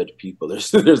more good people.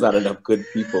 There's not enough good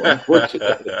people,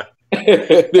 unfortunately. There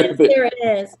it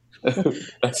is.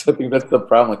 I think that's the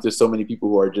problem. Like, there's so many people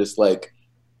who are just like,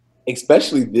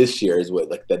 especially this year, is what,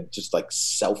 like, that just like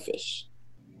selfish.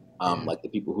 Like the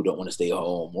people who don't want to stay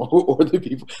home, or the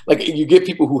people, like, you get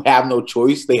people who have no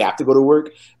choice, they have to go to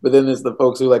work. But then there's the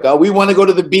folks who are like, oh, we want to go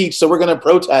to the beach, so we're going to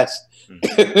protest.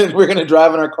 And we're going to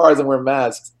drive in our cars and wear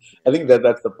masks. I think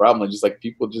that's the problem. Just like,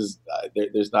 people just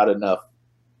there's not enough.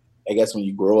 I guess when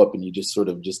you grow up and you just sort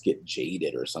of just get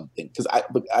jaded or something. Because I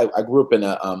grew up in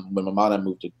when my mom and I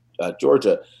moved to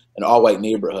Georgia, an all-white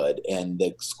neighborhood, and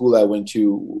the school I went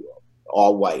to,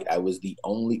 all white. I was the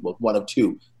only, one of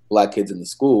two Black kids in the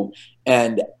school.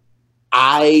 And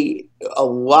a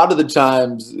lot of the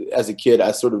times as a kid,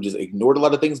 I sort of just ignored a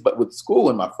lot of things. But with school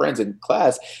and my friends in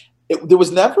class, there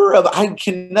was never I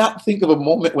cannot think of a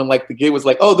moment when, like, the kid was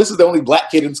like, oh, this is the only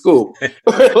Black kid in school.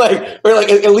 or like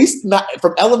at least not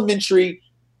from elementary,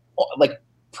 like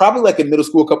probably like in middle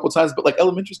school a couple of times, but like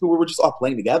elementary school, we were just all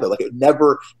playing together. Like, it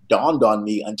never dawned on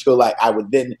me until, like, I would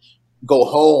then go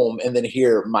home and then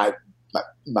hear my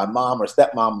mom or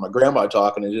stepmom or my grandma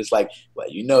talking, and just like, well,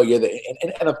 you know, you're the,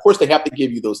 and of course they have to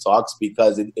give you those talks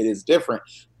because it is different.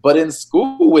 But in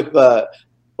school with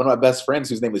one of my best friends,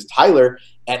 whose name was Tyler,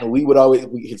 and we would always,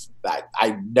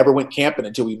 I never went camping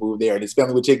until we moved there, and his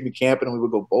family would take me camping and we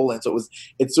would go bowling. So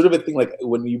it's sort of a thing, like,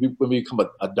 when we become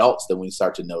adults, then we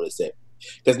start to notice it.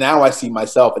 Because now I see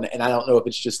myself, and I don't know if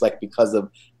it's just like because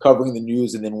of covering the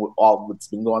news and then all what's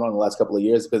been going on in the last couple of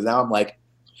years, because now I'm like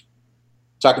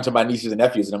talking to my nieces and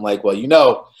nephews, and I'm like, well, you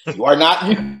know, you are not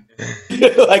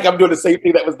like, I'm doing the same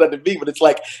thing that was done to me. But it's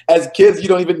like, as kids, you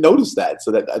don't even notice that. So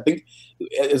that, I think,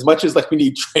 as much as like we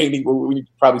need training, we need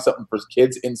probably something for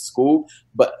kids in school,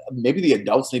 but maybe the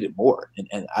adults need it more.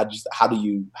 And I just, how do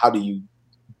you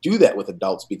do that with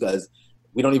adults because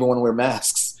we don't even want to wear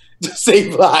masks to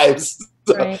save lives.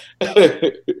 So. Right.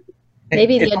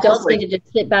 Maybe the adults need to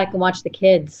just sit back and watch the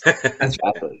kids.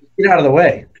 Exactly. Get out of the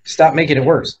way. Stop making it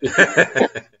worse.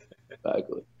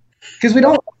 Exactly. Because we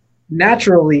don't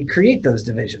naturally create those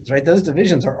divisions, right? Those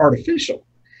divisions are artificial.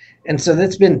 And so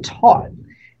that's been taught.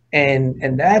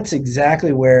 And that's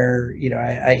exactly where,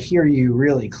 I hear you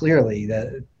really clearly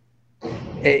that,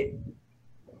 I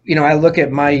look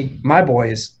at my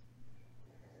boys.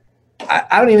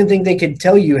 I don't even think they could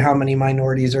tell you how many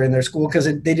minorities are in their school because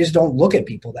they just don't look at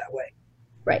people that way.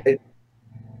 Right.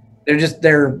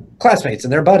 They're classmates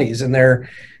and they're buddies and they're,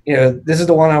 this is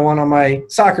the one I want on my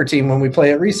soccer team when we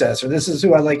play at recess, or this is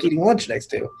who I like eating lunch next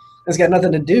to. It's got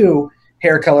nothing to do,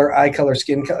 hair color, eye color,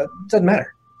 skin color, it doesn't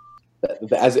matter.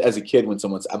 As a kid, when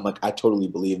I'm like, I totally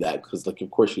believe that because, like, of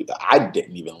course, I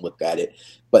didn't even look at it.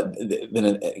 But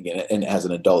then again, and as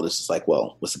an adult, it's just like,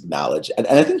 well, let's acknowledge. And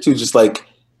I think too, just like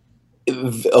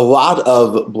a lot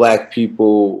of Black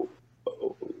people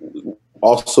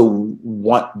also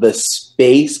want the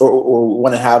space or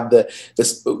want to have the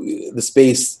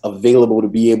space available to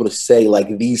be able to say,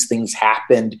 like, these things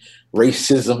happened.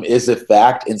 Racism is a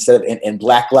fact. Instead of and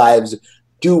Black lives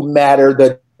do matter.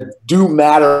 That do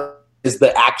matter is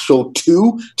the actual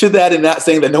to that, and not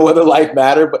saying that no other life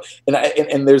matter. But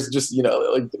and there's just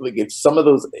like if some of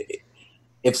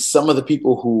the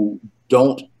people who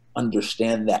don't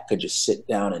understand that could just sit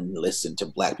down and listen to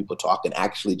Black people talk and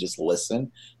actually just listen,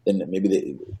 then maybe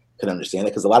they could understand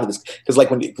it. Because a lot of this,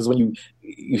 when you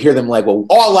hear them like, well,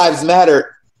 all lives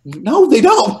matter. No, they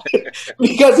don't.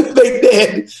 Because if they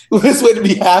did, this wouldn't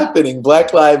be happening.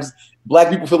 Black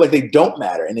people feel like they don't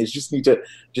matter, and they just need to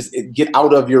just get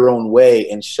out of your own way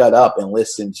and shut up and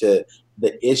listen to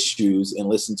the issues and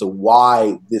listen to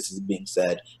why this is being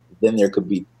said. Then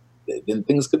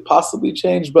things could possibly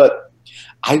change. But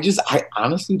I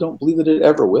honestly don't believe that it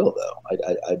ever will, though.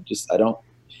 I don't.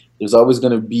 There's always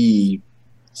going to be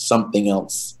something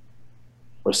else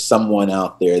or someone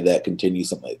out there that continues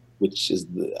something, which is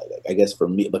I guess for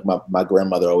me, like my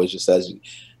grandmother always just says, you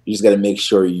just got to make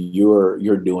sure you're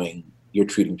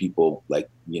treating people like,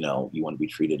 you want to be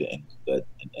treated and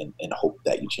hope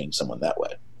that you change someone that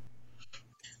way.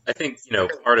 I think,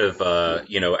 part of,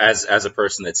 as a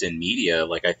person that's in media,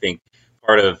 like, I think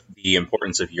part of the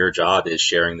importance of your job is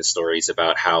sharing the stories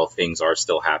about how things are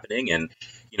still happening. And,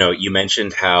 you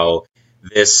mentioned how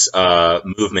this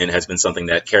movement has been something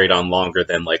that carried on longer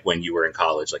than, like, when you were in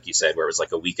college, like you said, where it was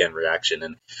like a weekend reaction.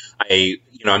 And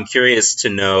I'm curious to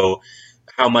know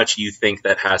how much you think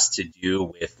that has to do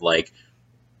with, like,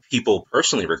 people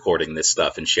personally recording this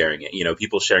stuff and sharing it,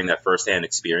 people sharing that firsthand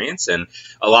experience. And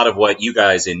a lot of what you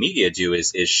guys in media do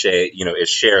is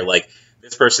share, like,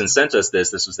 this person sent us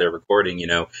this was their recording,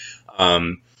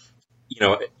 I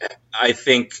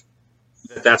think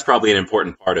that's probably an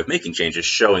important part of making change, is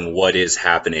showing what is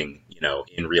happening,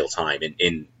 in real time,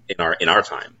 in our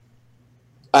time.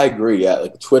 I agree. Yeah.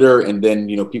 Like Twitter, and then,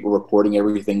 people reporting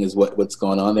everything is what's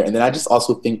going on there. And then I just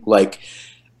also think, like,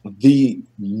 the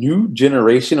new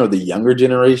generation or the younger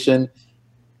generation,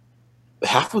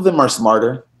 half of them are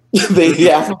smarter.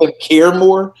 Half of them care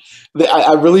more.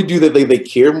 I really do that. They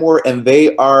care more, and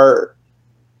they're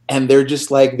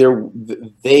just like,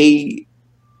 they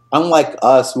unlike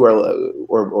us who are,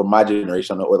 or my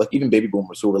generation, or like even baby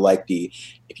boomers who were like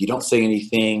if you don't say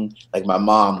anything, like my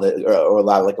mom, or a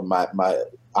lot of like my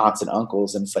aunts and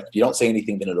uncles, and it's like, if you don't say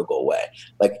anything, then it'll go away.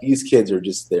 Like, these kids are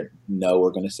just there. No,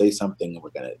 we're going to say something, and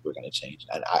we're going to change.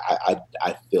 And I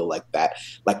feel like that.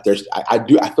 Like, I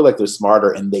feel like they're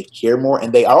smarter, and they care more,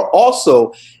 and they are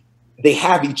also, they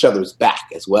have each other's back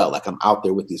as well. Like, I'm out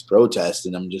there with these protests,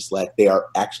 and I'm just like, they are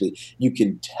actually, you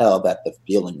can tell that the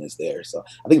feeling is there. So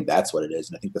I think that's what it is.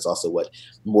 And I think that's also what,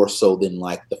 more so than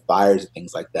like the fires and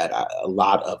things like that, a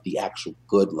lot of the actual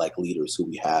good, like, leaders who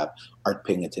we have are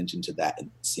paying attention to that and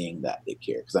seeing that they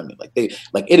care. Because I mean, like,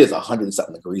 it is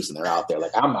 100-something degrees and they're out there.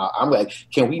 Like, I'm like,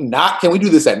 can we do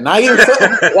this at night or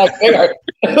something? Like,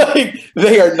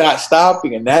 they are not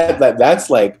stopping. And that's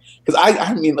like, because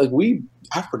I mean, like,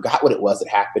 I forgot what it was that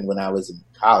happened when I was in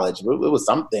college. It was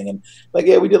something. And like,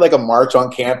 yeah, we did like a march on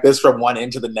campus from one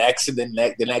end to the next. And then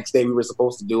the next day we were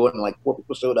supposed to do it. And like 4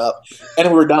 people showed up and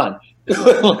we were done.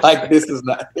 Like, this is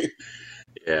not.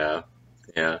 Yeah.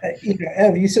 Yeah.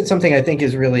 Ev, you said something I think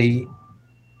is really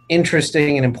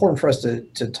interesting and important for us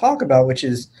to talk about, which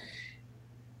is,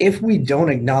 if we don't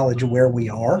acknowledge where we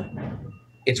are,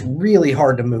 it's really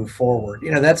hard to move forward.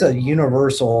 That's a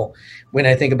universal, when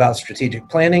I think about strategic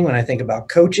planning, when I think about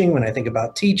coaching, when I think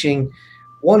about teaching,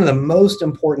 one of the most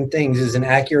important things is an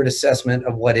accurate assessment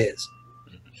of what is.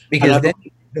 Because then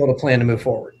build a plan to move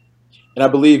forward. And I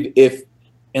believe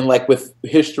like with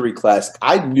history class,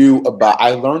 I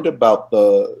learned about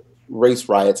the race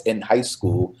riots in high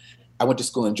school. I went to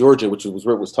school in Georgia, which was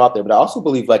where it was taught there. But I also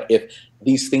believe like if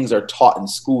these things are taught in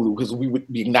school, because we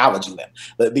would be acknowledging them.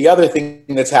 The other thing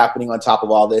that's happening on top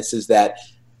of all this is that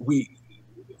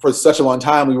for such a long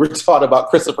time, we were taught about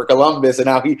Christopher Columbus and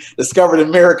how he discovered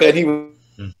America and he was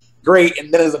great.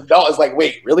 And then as an adult, it's like,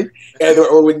 wait, really?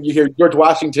 Or when you hear George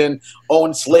Washington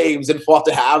owned slaves and fought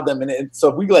to have them. And so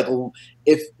if we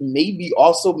maybe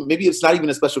it's not even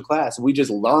a special class. We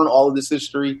just learn all of this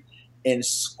history in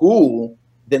school,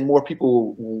 then more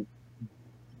people,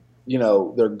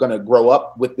 they're going to grow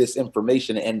up with this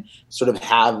information and sort of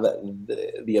have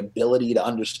the ability to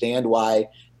understand why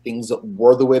things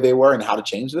were the way they were and how to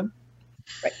change them.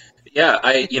 Right. Yeah,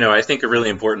 I think a really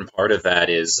important part of that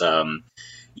is,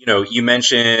 you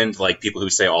mentioned like people who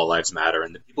say all lives matter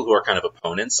and the people who are kind of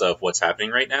opponents of what's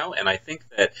happening right now. And I think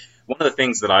that one of the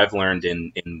things that I've learned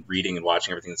in reading and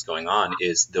watching everything that's going on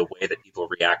is the way that people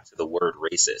react to the word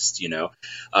racist.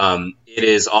 It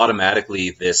is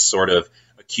automatically this sort of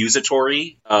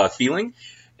accusatory feeling.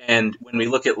 And when we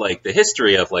look at like the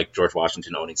history of like George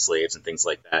Washington owning slaves and things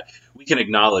like that, we can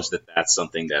acknowledge that that's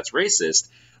something that's racist.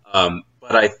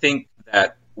 But I think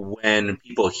that when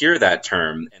people hear that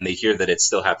term and they hear that it's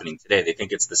still happening today, they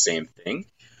think it's the same thing.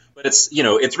 But it's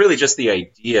really just the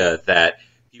idea that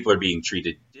people are being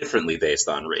treated differently based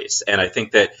on race. And I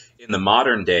think that in the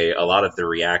modern day, a lot of the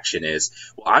reaction is,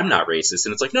 well, I'm not racist.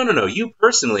 And it's like, no, you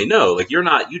personally, no, like you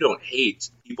don't hate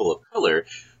people of color,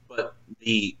 but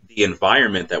the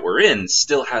environment that we're in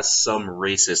still has some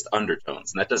racist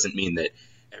undertones. And that doesn't mean that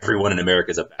everyone in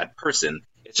America is a bad person.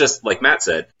 It's just, like Matt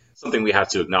said, something we have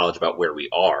to acknowledge about where we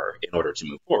are in order to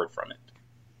move forward from it.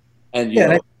 And go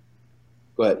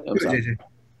ahead. I'm sorry.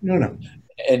 No.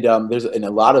 And there's a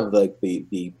lot of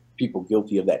the people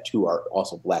guilty of that too are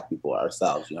also Black people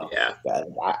ourselves. Yeah.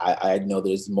 I know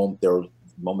there were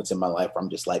moments in my life where I'm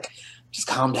just like, just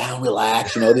calm down,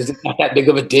 relax. This is not that big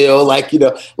of a deal.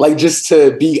 Just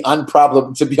to be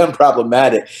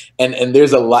unproblematic. And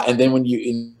there's a lot. And then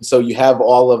you have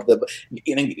all of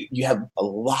you have a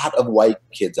lot of white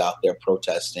kids out there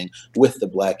protesting with the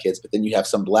Black kids, but then you have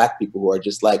some Black people who are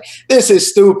just like, this is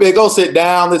stupid. Go sit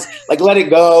down. Let it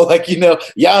go.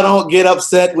 Y'all don't get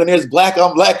upset when there's Black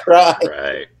on Black crime.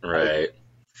 Right.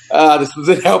 This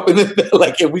wasn't helping.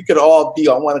 If we could all be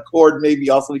on one accord, maybe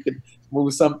also we could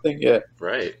move something. Yeah.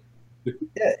 Right.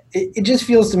 Yeah. It just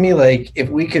feels to me like if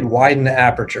we could widen the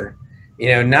aperture,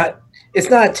 it's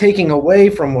not taking away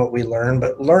from what we learn,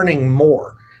 but learning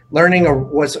more, learning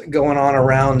what's going on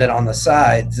around it on the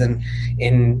sides and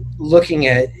in looking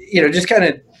at, just kind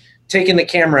of taking the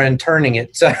camera and turning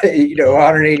it,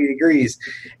 180 degrees.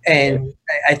 And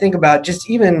I think about just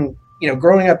even,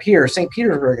 growing up here, St.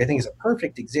 Petersburg, I think is a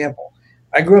perfect example.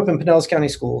 I grew up in Pinellas County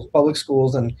schools, public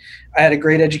schools, and I had a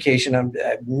great education. I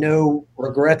have no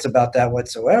regrets about that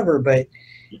whatsoever. But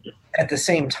at the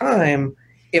same time,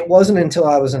 it wasn't until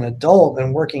I was an adult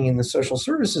and working in the social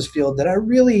services field that I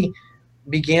really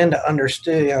began to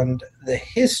understand the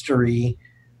history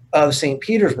of St.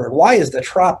 Petersburg. Why is the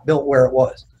Trop built where it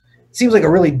was? It seems like a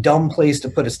really dumb place to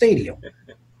put a stadium.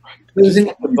 It was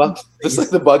just like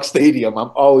the Buck Stadium.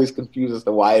 I'm always confused as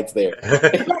to why it's there.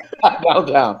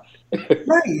 Downtown.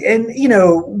 Right. And,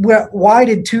 why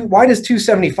does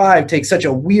 275 take such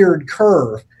a weird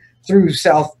curve through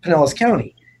South Pinellas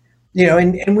County?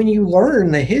 And when you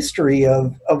learn the history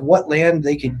of what land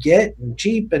they could get and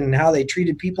cheap and how they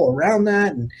treated people around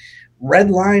that and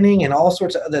redlining and all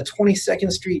sorts of the 22nd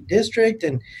Street district.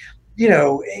 And,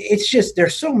 it's just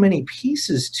there's so many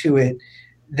pieces to it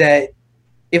that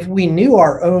if we knew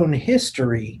our own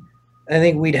history, I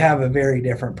think we'd have a very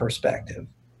different perspective.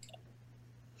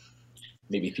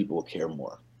 Maybe people will care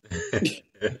more.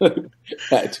 Even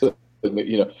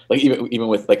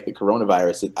with the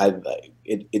coronavirus,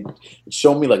 it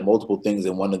showed me multiple things,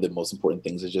 and one of the most important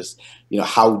things is just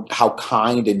how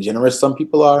kind and generous some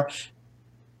people are,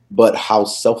 but how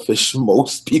selfish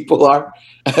most people are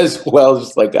as well.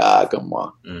 Just come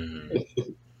on. Mm-hmm.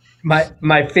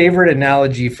 My favorite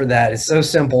analogy for that is so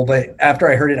simple, but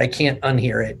after I heard it, I can't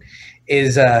unhear it.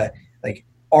 Is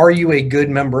are you a good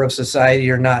member of society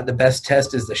or not? The best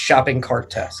test is the shopping cart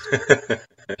test.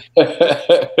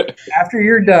 After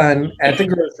you're done at the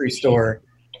grocery store,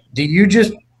 do you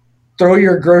just throw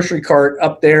your grocery cart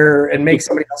up there and make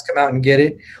somebody else come out and get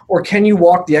it? Or can you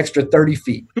walk the extra 30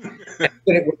 feet and put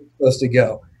it where it's supposed to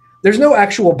go? There's no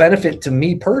actual benefit to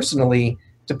me personally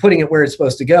to putting it where it's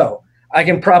supposed to go. I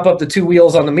can prop up the two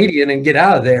wheels on the median and get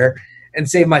out of there and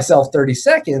save myself 30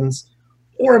 seconds.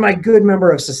 Or am I a good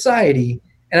member of society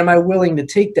And am I willing to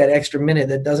take that extra minute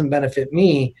that doesn't benefit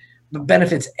me, but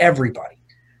benefits everybody,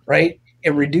 right?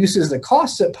 It reduces the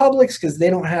costs at Publix because they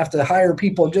don't have to hire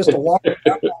people just to walk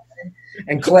around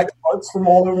and collect parts from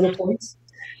all over the place.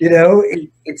 You know,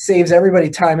 it saves everybody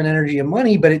time and energy and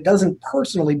money, but it doesn't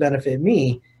personally benefit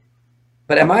me.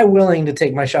 But am I willing to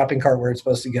take my shopping cart where it's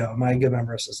supposed to go? Am I a good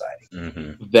member of society?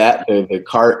 Mm-hmm. That the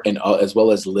cart and as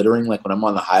well as littering, like when I'm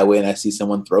on the highway and I see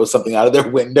someone throw something out of their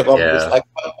window, I'm just like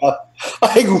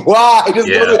why? Just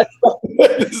go to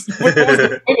what's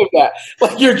the point of that?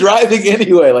 Like you're driving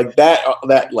anyway. Like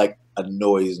that like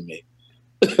annoys me.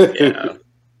 Yeah.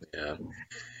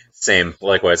 Same.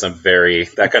 Likewise,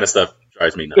 that kind of stuff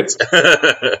drives me nuts.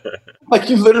 Like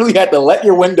you literally had to let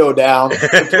your window down.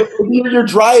 You're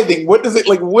driving. What is it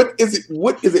like? What is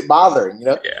it bothering? You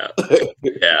know?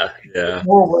 Yeah.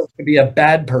 More work to be a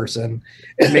bad person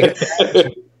and make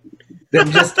it than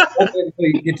just until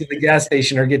you get to the gas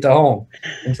station or get to home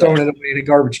and throwing it away in a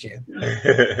garbage can. What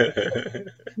are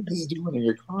you doing in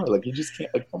your car? Like you just can't.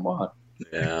 Like, come on.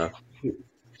 Yeah.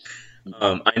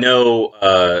 I know,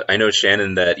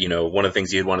 Shannon, that one of the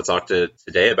things you'd want to talk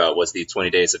today about was the 20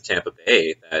 Days of Tampa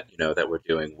Bay that we're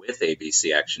doing with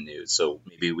ABC Action News. So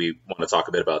maybe we want to talk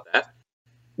a bit about that.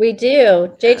 We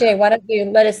do. JJ, why don't you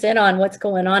let us in on what's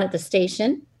going on at the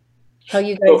station? How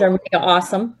you guys are mega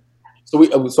awesome.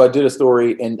 So I did a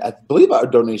story, and I believe our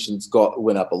donations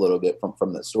went up a little bit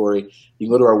from that story. You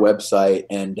can go to our website,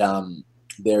 and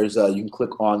there's you can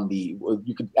click on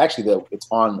it's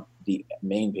on the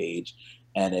main page,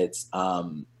 and it's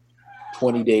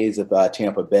 20 Days of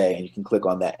Tampa Bay, and you can click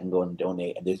on that and go and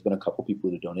donate. And there's been a couple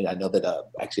people who donate. I know that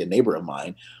actually a neighbor of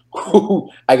mine who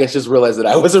I guess just realized that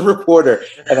I was a reporter,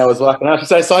 and I was walking out. She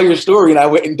said, I saw your story, and I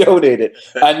went and donated.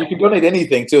 And you can donate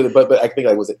anything too, but I think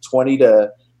was it 20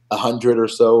 to 100 or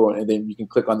so, and then you can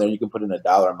click on there. You can put in a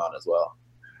dollar amount as well.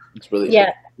 It's really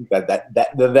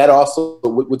that also.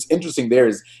 What's interesting there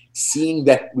is seeing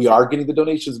that we are getting the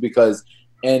donations, because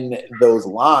in those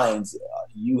lines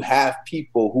you have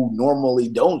people who normally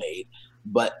donate,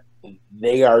 but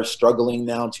they are struggling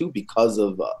now too because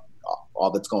of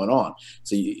all that's going on.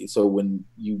 So when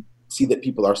you see that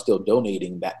people are still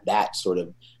donating, that sort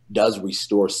of does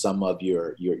restore some of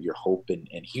your hope and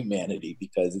humanity,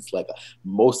 because it's like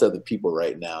most of the people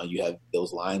right now, you have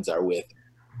those lines are with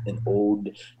an old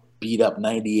beat up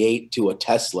 98 to a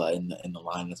Tesla in the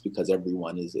line. That's because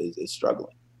everyone is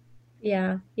struggling.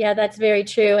 Yeah, that's very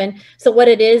true. And so what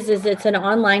it is it's an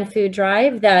online food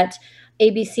drive that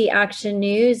ABC Action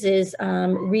News is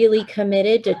really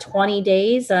committed to 20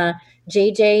 days.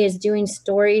 JJ is doing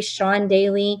stories, Sean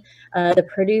Daly, the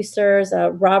producers,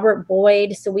 Robert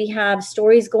Boyd. So we have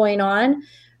stories going on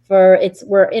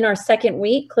we're in our second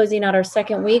week, closing out our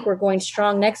second week. We're going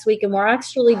strong next week, and we're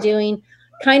actually doing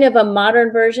kind of a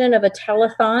modern version of a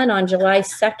telethon on July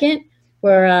 2nd,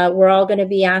 where we're all going to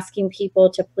be asking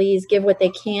people to please give what they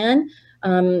can.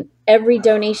 Every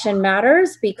donation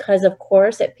matters, because of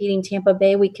course at Feeding Tampa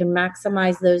Bay, we can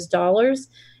maximize those dollars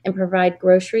and provide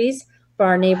groceries for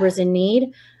our neighbors in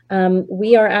need.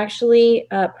 We are actually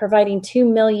providing 2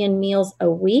 million meals a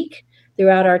week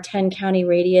throughout our 10-county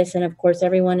radius. And of course,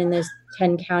 everyone in those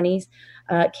 10 counties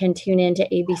can tune in to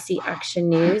ABC Action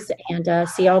News and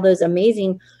see all those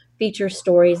amazing feature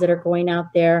stories that are going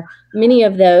out there. Many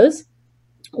of those,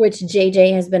 which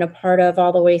JJ has been a part of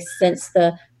all the way since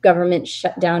the government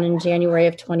shut down in January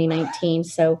of 2019.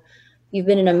 So you've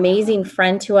been an amazing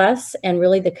friend to us and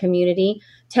really the community,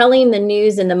 telling the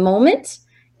news in the moment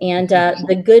and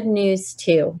the good news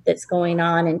too that's going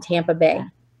on in Tampa Bay.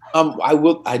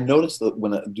 I noticed that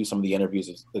when I do some of the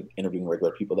interviews, interviewing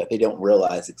regular people, that they don't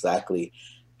realize exactly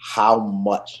how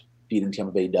much Feeding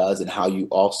Tampa Bay does, and how you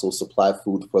also supply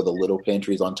food for the little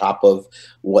pantries on top of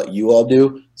what you all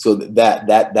do. So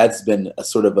that's been a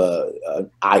sort of a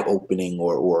eye-opening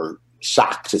or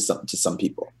shock to some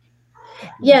people.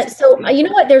 Yeah. So you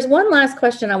know what? There's one last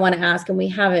question I want to ask, and we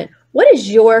haven't. What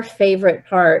is your favorite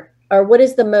part, or what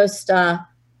is the most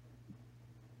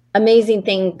amazing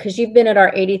thing? Because you've been at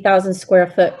our 80,000 square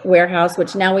foot warehouse,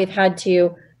 which now we've had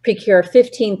to procure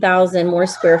 15,000 more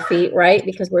square feet, right?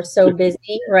 Because we're so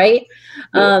busy, right?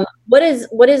 What is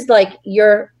like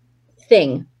your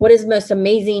thing? What is most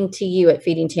amazing to you at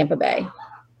Feeding Tampa Bay?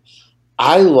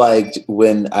 I liked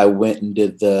when I went and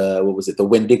did the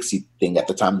Winn-Dixie thing at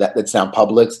the time, that's now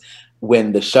Publix,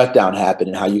 when the shutdown happened,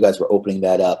 and how you guys were opening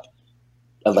that up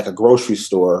like a grocery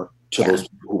store to those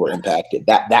people who were impacted.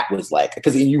 That was like,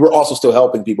 because you were also still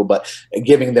helping people, but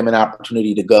giving them an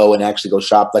opportunity to go and actually go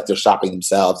shop like they're shopping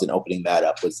themselves, and opening that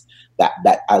up was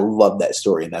that I love that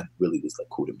story, and that really was like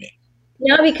cool to me.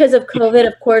 now because of COVID,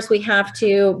 of course, we have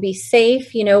to be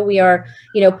safe. We are,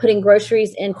 putting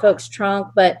groceries in folks' trunk,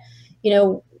 but,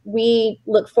 we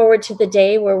look forward to the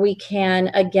day where we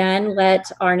can again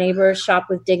let our neighbors shop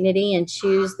with dignity and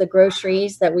choose the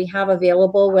groceries that we have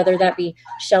available, whether that be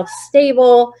shelf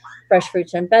stable, fresh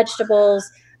fruits and vegetables,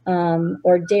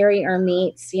 or dairy or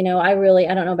meats. I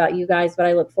don't know about you guys, but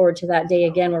I look forward to that day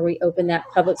again where we open that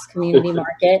Publix community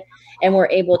market and we're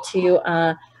able to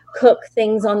cook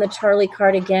things on the Charlie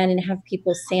cart again and have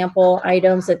people sample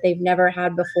items that they've never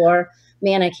had before.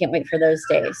 Man, I can't wait for those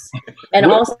days. And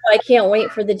also, I can't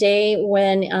wait for the day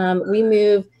when we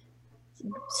move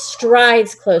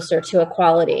strides closer to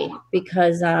equality,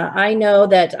 because I know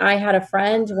that I had a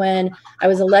friend when I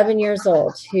was 11 years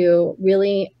old who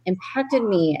really impacted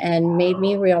me and made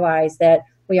me realize that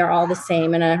we are all the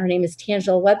same. And her name is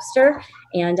Tangela Webster,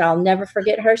 and I'll never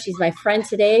forget her. She's my friend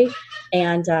today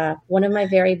and one of my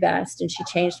very best, and she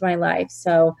changed my life.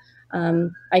 So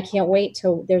I can't wait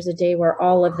till there's a day where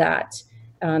all of that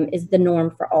is the norm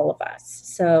for all of us.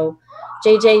 So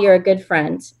JJ, you're a good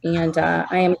friend, and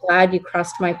I am glad you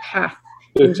crossed my path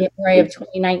in January of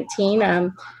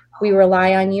 2019. We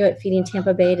rely on you at Feeding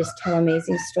Tampa Bay to tell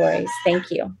amazing stories. Thank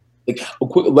you.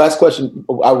 Last question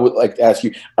I would like to ask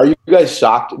you. Are you guys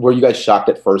shocked? Were you guys shocked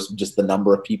at first, just the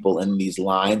number of people in these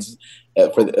lines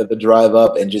for the drive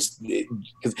up? And just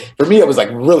because for me, it was like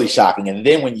really shocking. And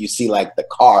then when you see like the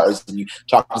cars and you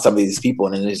talk to some of these people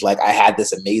and it's like, I had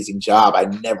this amazing job. I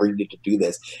never needed to do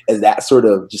this. Is that sort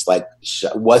of just like,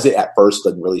 was it at first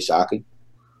like really shocking?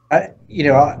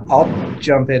 I'll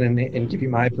jump in and give you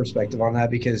my perspective on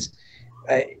that, because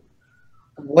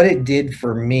what it did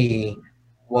for me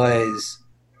was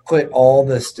put all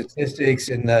the statistics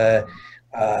and the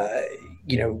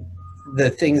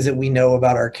things that we know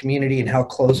about our community and how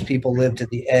close people live to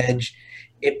the edge.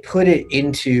 It put it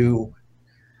into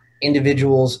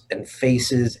individuals and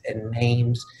faces and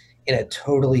names in a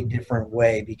totally different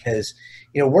way, because,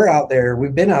 we're out there,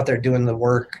 we've been out there doing the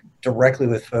work directly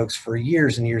with folks for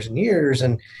years and years and years.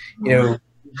 And,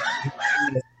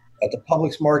 at the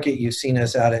Publix market, you've seen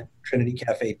us out at Trinity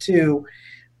Cafe too.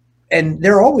 And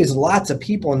there are always lots of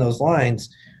people in those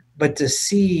lines, but to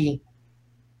see,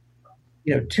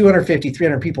 250,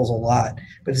 300 people is a lot,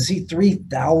 but to see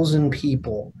 3,000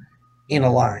 people in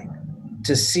a line,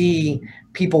 to see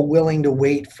people willing to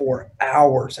wait for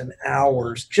hours and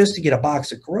hours just to get a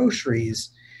box of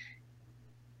groceries,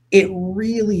 it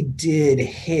really did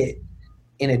hit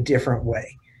in a different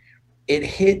way. It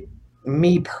hit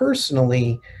me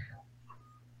personally,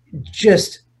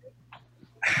 just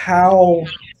how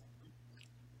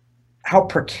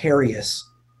precarious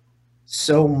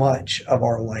so much of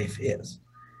our life is.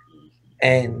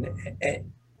 And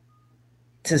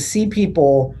to see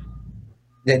people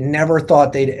that never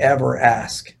thought they'd ever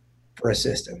ask for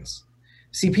assistance,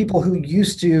 see people who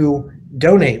used to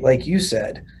donate, like you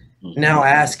said, now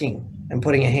asking and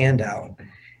putting a hand out.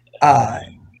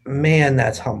 Man,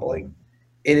 that's humbling.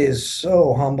 It is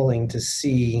so humbling to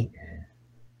see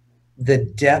the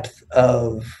depth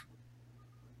of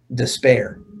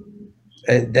despair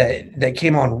that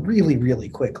came on really, really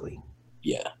quickly.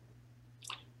 Yeah.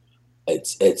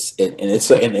 It's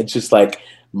just like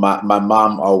my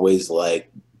mom always,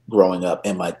 like, growing up,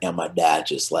 and my dad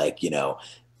just like,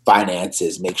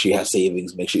 finances, make sure you have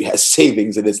savings,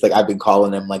 and it's like I've been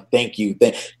calling him like, thank you,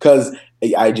 because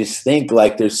I just think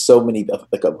like there's so many,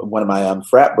 like one of my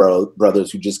frat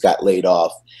brothers who just got laid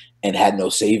off and had no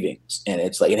savings, and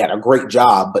it's like it had a great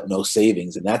job but no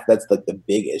savings, and that's like the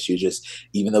big issue. Just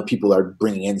even though people are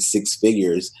bringing in six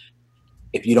figures,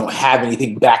 if you don't have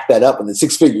anything back that up and the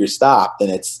six figures stop,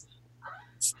 then it's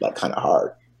like kind of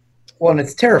hard. Well, and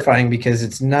it's terrifying because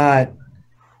it's not,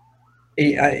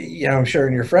 I'm sure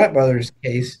in your frat brother's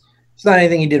case, it's not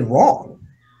anything he did wrong.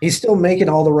 He's still making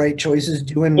all the right choices,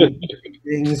 doing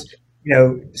things,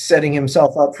 setting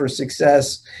himself up for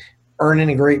success,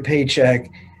 earning a great paycheck,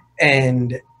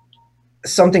 and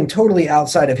something totally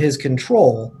outside of his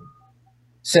control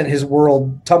sent his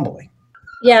world tumbling.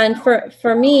 Yeah, and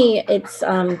for me, it's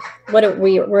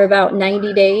we're about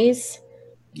 90 days.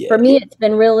 Yeah. For me, it's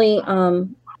been really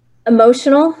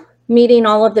emotional meeting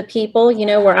all of the people.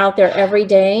 We're out there every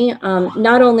day,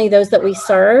 not only those that we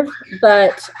serve,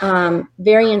 but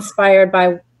very inspired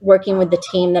by working with the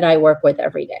team that I work with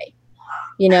every day.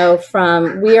 We have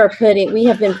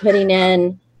been putting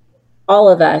in, all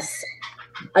of us,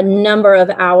 a number of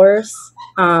hours.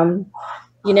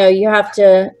 You have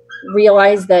to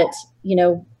realize that,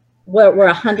 we're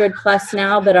 100 plus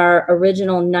now, but our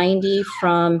original 90,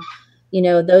 from,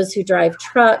 those who drive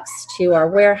trucks to our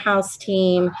warehouse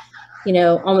team,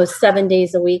 almost 7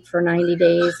 days a week for 90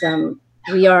 days.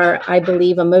 we are, I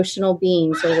believe, emotional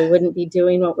beings, or we wouldn't be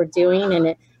doing what we're doing.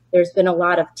 And there's been a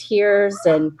lot of tears,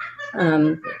 and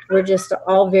we're just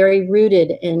all very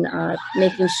rooted in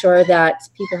making sure that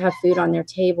people have food on their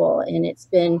table. And it's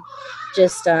been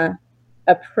just a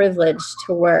privilege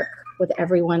to work with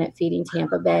everyone at Feeding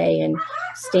Tampa Bay and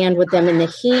stand with them in the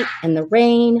heat and the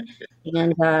rain,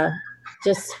 and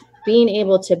just being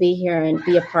able to be here and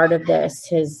be a part of this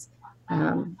has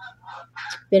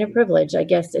been a privilege. I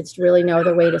guess it's really no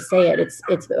other way to say it.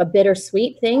 It's a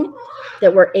bittersweet thing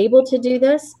that we're able to do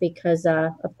this, because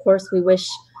of course we wish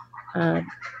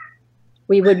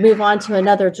we would move on to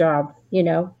another job,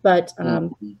 but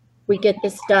we get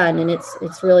this done, and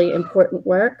it's really important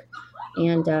work,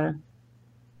 and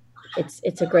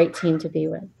it's a great team to be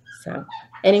with. So,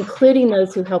 and including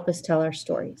those who help us tell our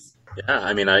stories. Yeah,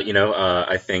 I mean,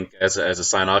 I think as a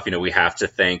sign off, we have to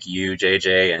thank you,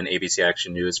 JJ, and ABC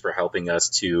Action News for helping us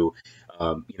to,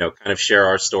 kind of share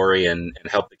our story and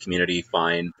help the community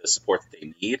find the support that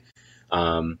they need,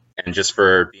 and just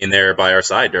for being there by our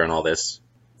side during all this.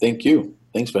 Thank you.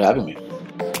 Thanks for having me.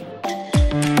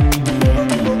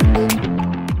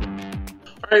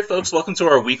 All right, folks, welcome to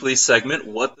our weekly segment,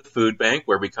 What the Food Bank,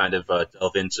 where we kind of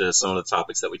delve into some of the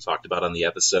topics that we talked about on the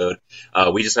episode.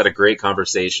 We just had a great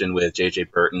conversation with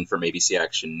JJ Burton from ABC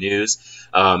Action News.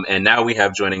 And now we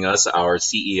have joining us our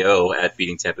CEO at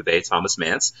Feeding Tampa Bay, Thomas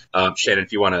Mance. Shannon,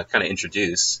 if you want to kind of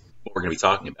introduce what we're going to be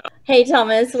talking about. Hey,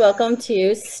 Thomas, welcome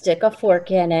to Stick a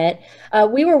Fork in It.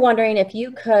 We were wondering if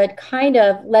you could kind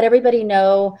of let everybody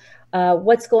know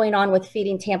what's going on with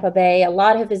Feeding Tampa Bay. A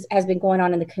lot of it has been going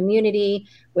on in the community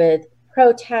with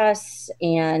protests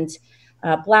and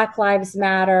Black Lives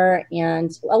Matter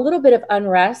and a little bit of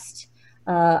unrest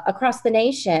across the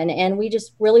nation. And we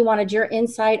just really wanted your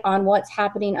insight on what's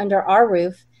happening under our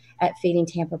roof at Feeding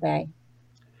Tampa Bay.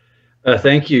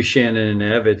 Thank you, Shannon and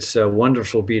Ev. It's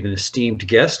wonderful being an esteemed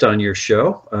guest on your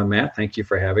show. Matt, thank you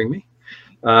for having me.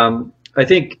 I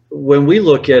think when we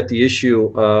look at the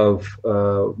issue of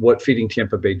what Feeding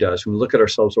Tampa Bay does, when we look at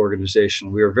ourselves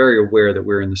organizationally, we are very aware that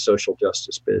we're in the social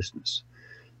justice business.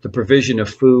 The provision of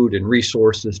food and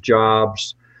resources,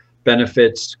 jobs,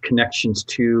 benefits, connections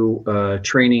to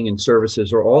training and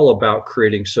services are all about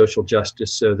creating social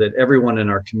justice so that everyone in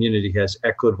our community has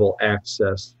equitable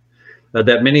access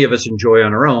that many of us enjoy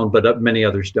on our own, but many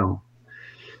others don't.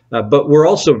 But we're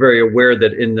also very aware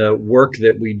that in the work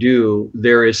that we do,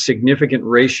 there is significant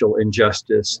racial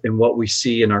injustice in what we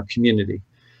see in our community.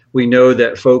 We know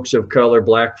that folks of color,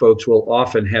 Black folks, will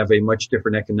often have a much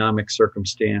different economic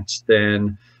circumstance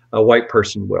than a white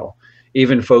person will.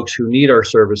 Even folks who need our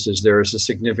services, there is a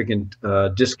significant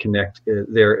disconnect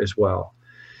there as well.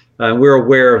 We're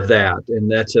aware of that, and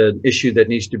that's an issue that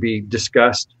needs to be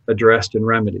discussed, addressed, and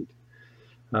remedied.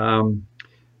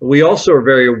 We also are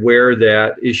very aware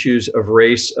that issues of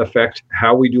race affect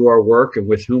how we do our work and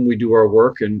with whom we do our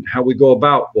work and how we go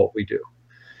about what we do.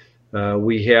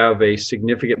 We have a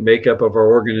significant makeup of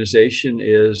our organization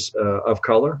is of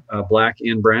color, Black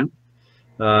and brown.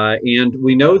 And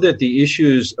we know that the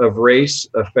issues of race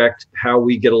affect how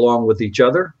we get along with each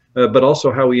other, but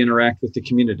also how we interact with the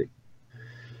community.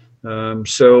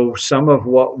 So some of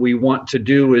what we want to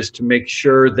do is to make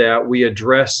sure that we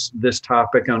address this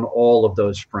topic on all of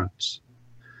those fronts.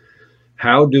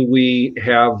 How do we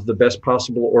have the best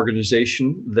possible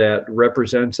organization that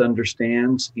represents,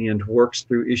 understands, and works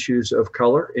through issues of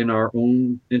color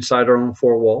inside our own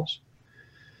four walls?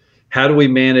 How do we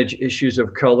manage issues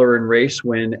of color and race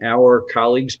when our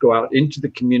colleagues go out into the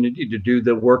community to do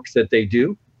the work that they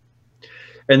do?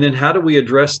 And then how do we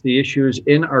address the issues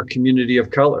in our community of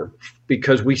color?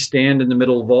 Because we stand in the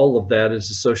middle of all of that as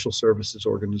a social services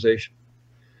organization.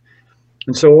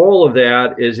 And so all of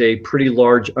that is a pretty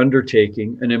large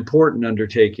undertaking, an important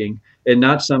undertaking, and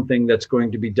not something that's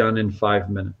going to be done in 5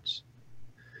 minutes.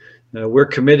 We're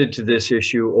committed to this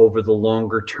issue over the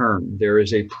longer term. There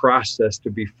is a process to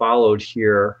be followed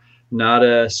here, not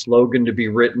a slogan to be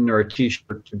written or a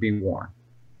t-shirt to be worn.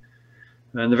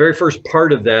 And the very first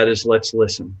part of that is let's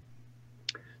listen.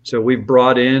 So we've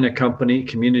brought in a company,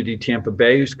 Community Tampa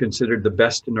Bay, who's considered the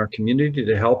best in our community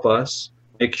to help us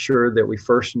make sure that we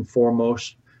first and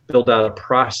foremost build out a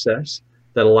process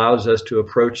that allows us to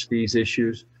approach these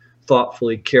issues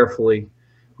thoughtfully, carefully,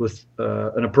 with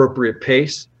an appropriate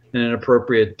pace and an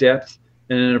appropriate depth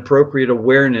and an appropriate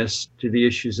awareness to the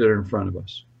issues that are in front of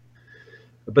us.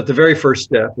 But the very first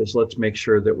step is let's make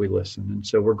sure that we listen. And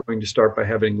so we're going to start by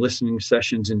having listening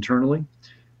sessions internally,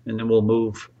 and then we'll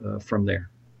move from there.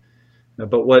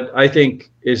 But what I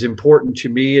think is important to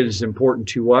me and is important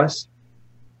to us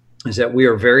is that we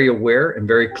are very aware and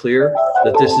very clear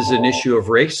that this is an issue of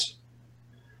race.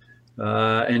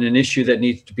 and an issue that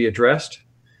needs to be addressed.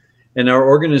 And our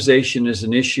organization is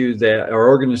an issue that our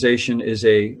organization is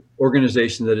a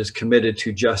organization that is committed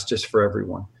to justice for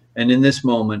everyone. And in this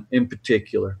moment, in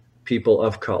particular, people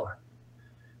of color.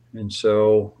 And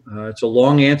so it's a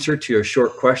long answer to a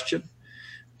short question,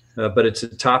 but it's a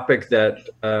topic that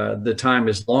the time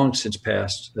is long since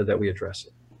passed that we address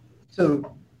it.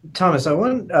 So, Thomas, I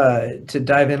want to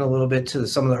dive in a little bit to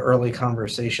some of the early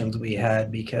conversations we had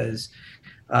because,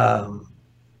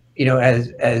 you know,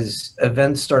 as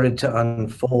events started to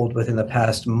unfold within the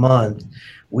past month,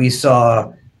 we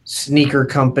saw sneaker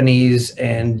companies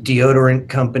and deodorant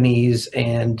companies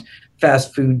and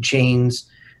fast food chains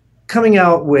coming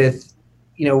out with,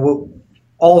 you know,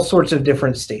 all sorts of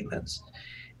different statements.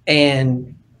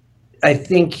 And I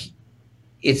think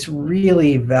it's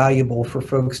really valuable for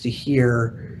folks to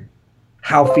hear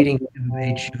how Feeding Tampa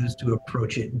Bay choose to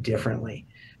approach it differently.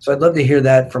 So I'd love to hear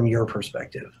that from your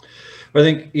perspective. I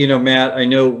think, you know, Matt, I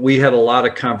know we had a lot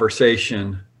of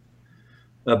conversation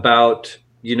about,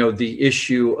 you know, the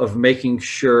issue of making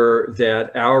sure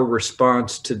that our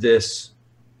response to this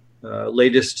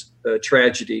latest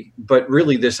tragedy, but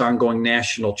really this ongoing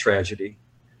national tragedy,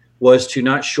 was to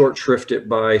not short shrift it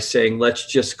by saying, let's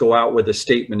just go out with a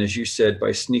statement, as you said,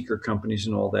 by sneaker companies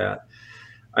and all that.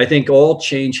 I think all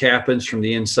change happens from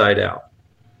the inside out.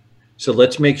 So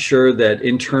let's make sure that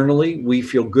internally we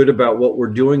feel good about what we're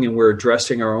doing and we're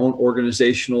addressing our own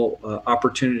organizational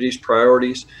opportunities,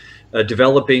 priorities,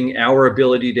 developing our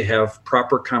ability to have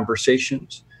proper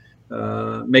conversations,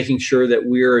 making sure that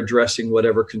we're addressing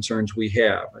whatever concerns we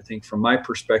have. I think from my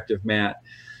perspective, Matt,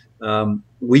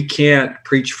 we can't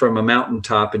preach from a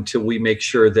mountaintop until we make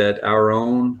sure that our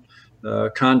own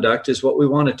conduct is what we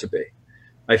want it to be.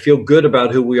 I feel good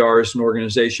about who we are as an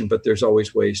organization, but there's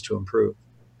always ways to improve.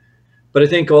 But I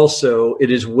think also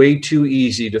it is way too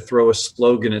easy to throw a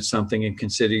slogan at something and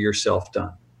consider yourself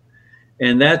done.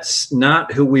 And that's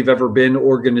not who we've ever been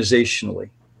organizationally.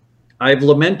 I've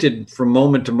lamented from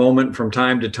moment to moment, from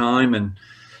time to time. And,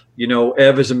 you know,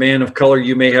 Ev, as a man of color,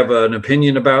 you may have an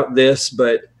opinion about this,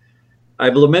 but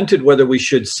I've lamented whether we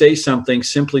should say something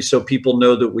simply so people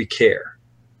know that we care.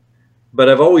 But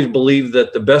I've always believed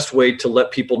that the best way to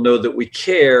let people know that we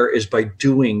care is by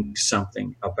doing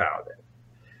something about it.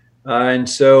 And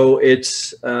so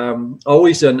it's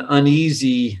always an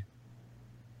uneasy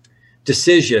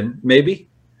decision, maybe.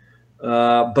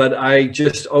 But I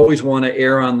just always want to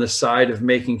err on the side of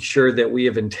making sure that we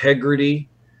have integrity.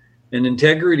 And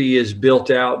integrity is built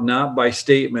out not by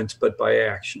statements, but by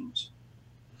actions.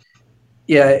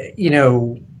 Yeah, you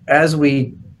know, as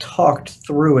we talked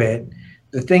through it,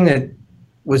 the thing that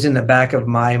was in the back of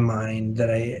my mind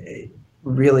that I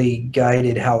really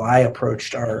guided how I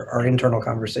approached our internal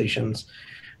conversations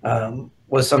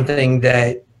was something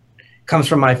that comes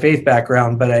from my faith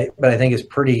background, but I think is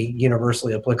pretty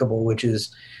universally applicable, which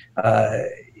is,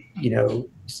 you know,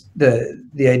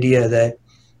 the idea that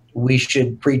we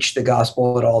should preach the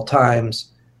gospel at all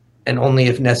times, and only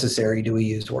if necessary do we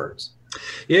use words.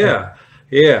 Yeah.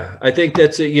 Yeah, I think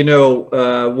that's it. You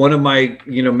know, one of my,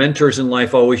 you know, mentors in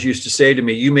life always used to say to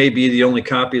me, you may be the only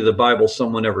copy of the Bible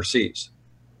someone ever sees.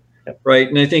 Yep. Right.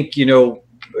 And I think, you know,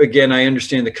 again, I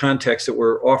understand the context that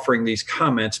we're offering these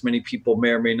comments. Many people may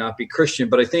or may not be Christian,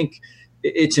 but I think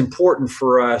it's important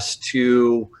for us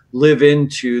to live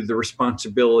into the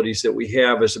responsibilities that we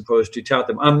have as opposed to tout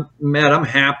them. Matt, I'm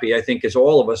happy, I think, as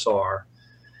all of us are,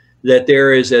 that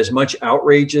there is as much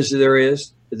outrage as there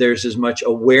is. There's as much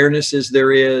awareness as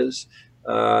there is,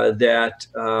 that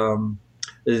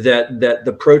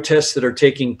the protests that are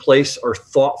taking place are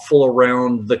thoughtful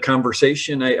around the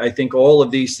conversation. I think all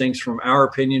of these things, from our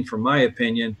opinion, from my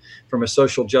opinion, from a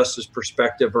social justice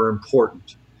perspective, are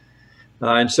important.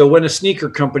 And so when a sneaker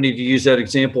company, to use that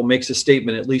example, makes a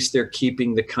statement, at least they're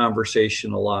keeping the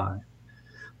conversation alive.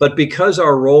 But because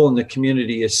our role in the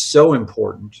community is so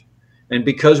important, and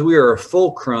because we are a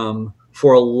fulcrum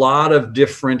for a lot of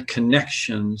different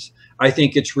connections, I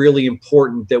think it's really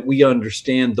important that we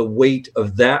understand the weight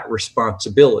of that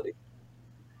responsibility,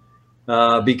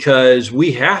 because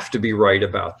we have to be right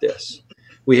about this.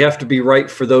 We have to be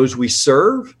right for those we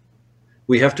serve.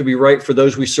 We have to be right for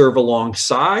those we serve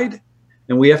alongside,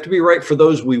 and we have to be right for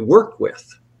those we work with.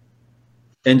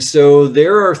 And so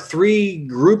there are three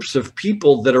groups of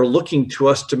people that are looking to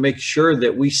us to make sure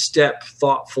that we step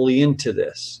thoughtfully into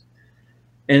this.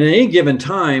 And at any given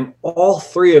time, all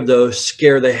three of those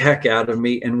scare the heck out of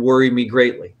me and worry me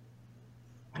greatly.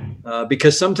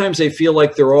 Because sometimes they feel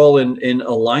like they're all in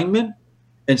alignment,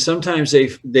 and sometimes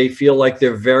they feel like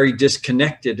they're very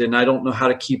disconnected, and I don't know how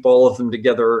to keep all of them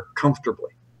together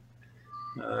comfortably.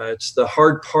 It's the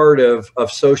hard part of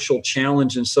social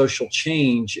challenge and social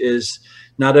change is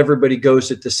not everybody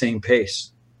goes at the same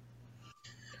pace.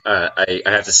 I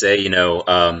have to say,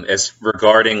 as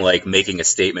regarding like making a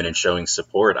statement and showing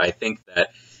support, I think that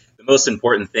the most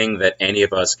important thing that any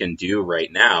of us can do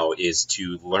right now is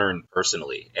to learn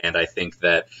personally. And I think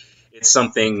that it's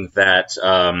something that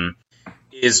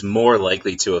is more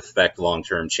likely to affect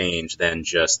long-term change than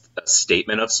just a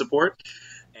statement of support.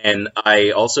 And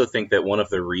I also think that one of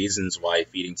the reasons why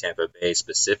Feeding Tampa Bay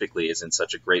specifically is in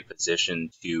such a great position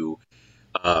to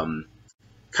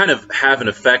kind of have an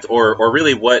effect, or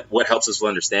really what helps us with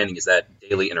understanding is that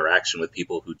daily interaction with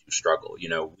people who do struggle.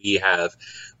 We have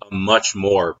a much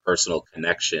more personal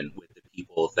connection with the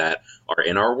people that are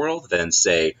in our world than,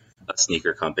 say, a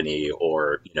sneaker company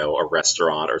or, a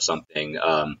restaurant or something.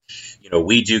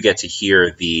 We do get to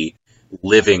hear the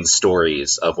living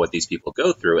stories of what these people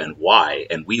go through and why,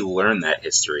 and we learn that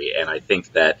history. And I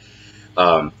think that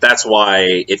that's why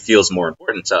it feels more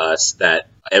important to us that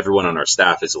everyone on our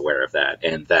staff is aware of that,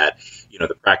 and that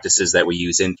the practices that we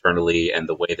use internally and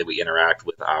the way that we interact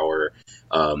with our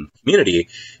community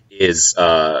is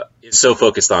so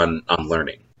focused on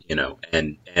learning,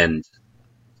 and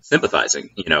sympathizing.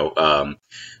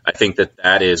 I think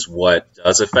that is what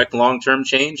does affect long-term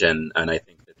change, and I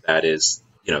think that is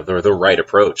the right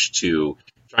approach to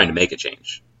trying to make a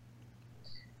change.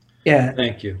 Yeah,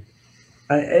 thank you.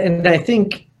 And I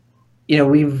think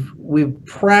we've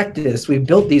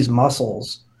built these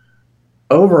muscles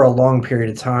over a long period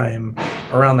of time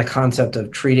around the concept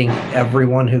of treating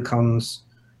everyone who comes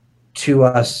to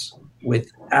us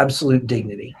with absolute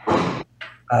dignity,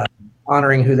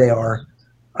 honoring who they are,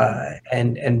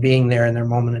 and being there in their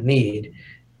moment of need.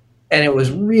 And it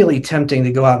was really tempting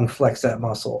to go out and flex that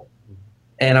muscle,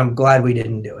 and I'm glad we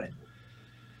didn't do it.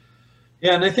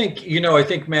 Yeah, and I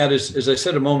think, Matt, as I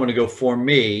said a moment ago, for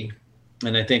me,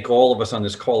 and I think all of us on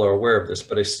this call are aware of this,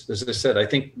 but as I said, I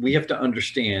think we have to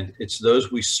understand it's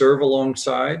those we serve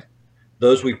alongside,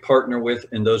 those we partner with,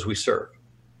 and those we serve.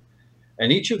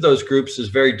 And each of those groups is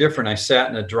very different. I sat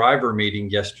in a driver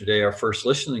meeting yesterday, our first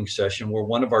listening session, where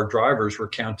one of our drivers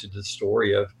recounted the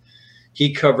story of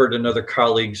he covered another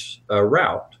colleague's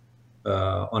route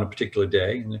on a particular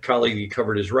day, and the colleague he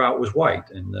covered his route was white,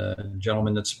 and the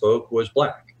gentleman that spoke was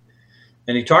black.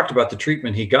 And he talked about the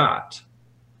treatment he got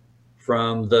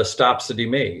from the stops that he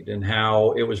made and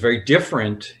how it was very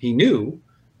different, he knew,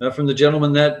 from the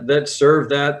gentleman that served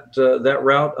that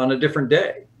route on a different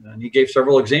day. And he gave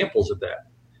several examples of that.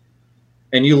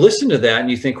 And you listen to that and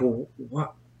you think,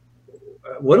 well,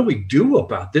 what do we do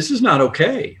about this? This is not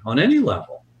okay on any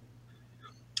level.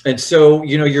 And so,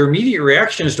 your immediate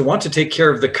reaction is to want to take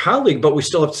care of the colleague, but we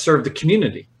still have to serve the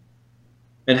community.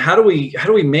 And how do we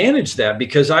manage that?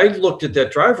 Because I looked at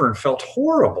that driver and felt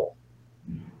horrible.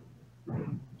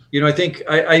 I think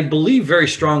I believe very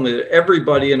strongly that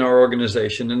everybody in our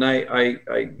organization, and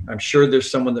I'm sure there's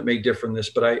someone that may differ in this,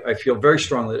 but I feel very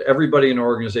strongly that everybody in our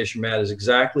organization, Matt, is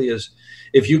exactly as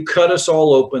if you cut us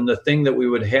all open, the thing that we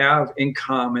would have in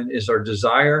common is our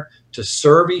desire to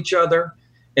serve each other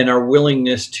and our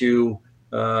willingness to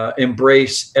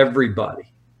embrace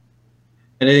everybody.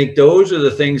 And I think those are the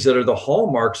things that are the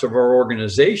hallmarks of our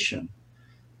organization.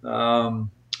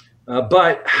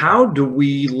 But how do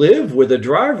we live with a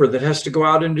driver that has to go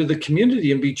out into the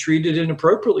community and be treated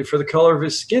inappropriately for the color of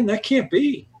his skin? That can't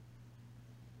be.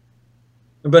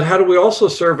 But how do we also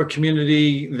serve a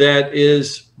community that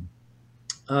is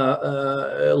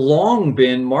long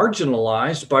been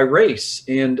marginalized by race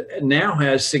and now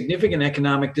has significant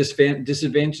economic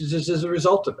disadvantages as a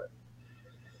result of it?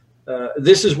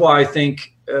 This is why I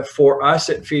think for us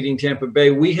at Feeding Tampa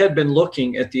Bay, we had been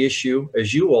looking at the issue,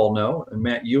 as you all know, and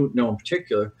Matt, you know in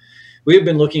particular, we have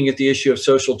been looking at the issue of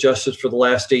social justice for the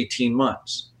last 18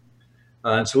 months.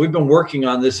 And so we've been working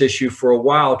on this issue for a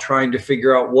while, trying to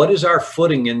figure out what is our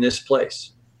footing in this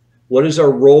place? What is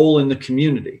our role in the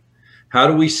community? How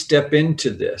do we step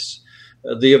into this?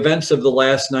 The events of the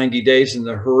last 90 days and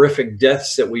the horrific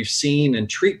deaths that we've seen and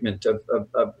treatment of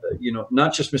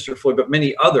not just Mr. Floyd, but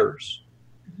many others,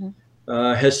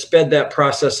 has sped that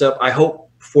process up, I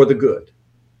hope, for the good.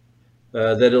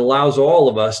 That it allows all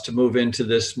of us to move into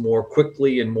this more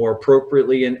quickly and more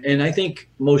appropriately, and I think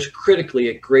most critically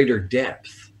at greater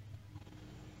depth.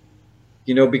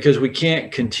 Because we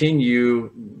can't continue,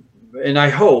 and I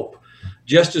hope,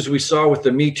 just as we saw with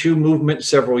the Me Too movement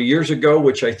several years ago,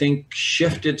 which I think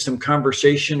shifted some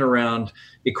conversation around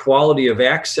equality of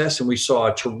access, and we saw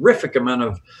a terrific amount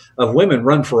of women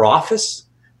run for office,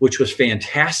 which was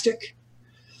fantastic.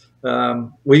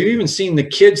 We've even seen the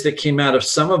kids that came out of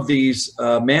some of these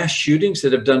mass shootings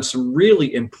that have done some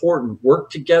really important work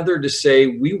together to say,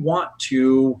 we want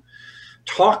to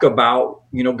talk about,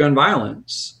 gun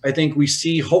violence. I think we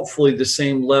see hopefully the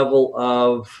same level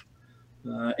of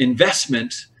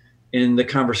investment in the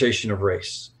conversation of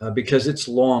race, because it's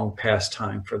long past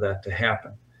time for that to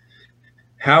happen.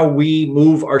 How we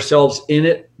move ourselves in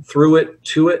it, through it,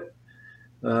 to it,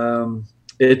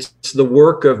 it's the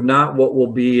work of not what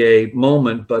will be a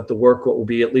moment, but the work what will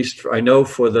be, at least I know,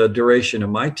 for the duration of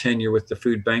my tenure with the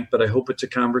food bank, but I hope it's a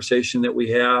conversation that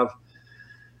we have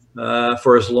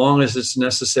for as long as it's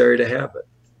necessary to have it.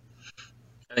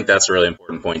 I think that's a really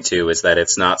important point too, is that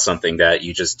it's not something that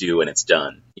you just do and it's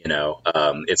done.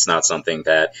 It's not something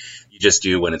that you just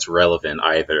do when it's relevant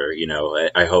either.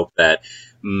 I hope that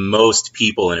most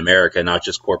people in America, not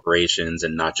just corporations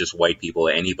and not just white people,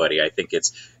 anybody, I think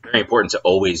it's very important to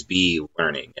always be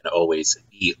learning and always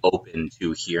be open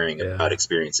to hearing about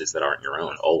experiences that aren't your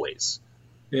own, always.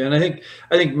 Yeah, and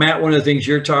I think Matt, one of the things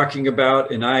you're talking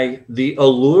about, and the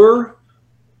allure,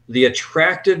 the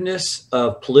attractiveness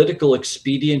of political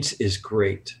expedience is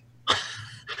great.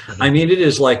 I mean, it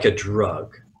is like a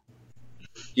drug.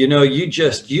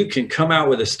 You can come out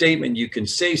with a statement, you can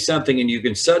say something, and you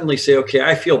can suddenly say, okay,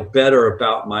 I feel better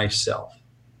about myself.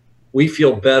 We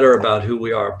feel better about who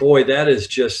we are. Boy, that is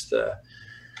just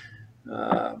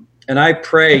and I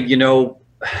pray,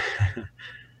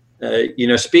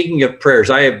 speaking of prayers,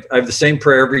 I have the same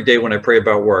prayer every day when I pray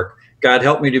about work. God,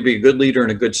 help me to be a good leader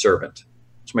and a good servant.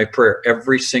 It's my prayer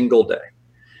every single day.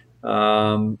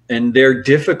 And they're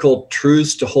difficult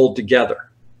truths to hold together.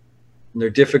 And they're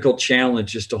difficult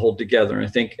challenges to hold together. And I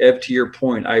think, Ev, to your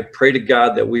point, I pray to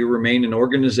God that we remain an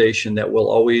organization that will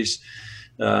always,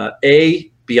 A,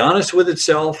 be honest with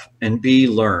itself, and B,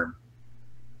 learn.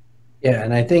 Yeah,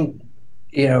 and I think,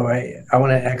 I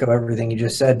want to echo everything you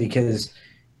just said, because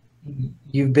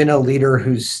you've been a leader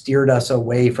who's steered us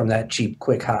away from that cheap,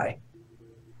 quick high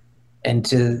and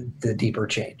to the deeper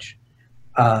change.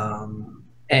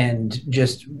 And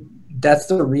just, that's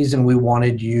the reason we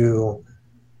wanted you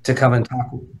to come and talk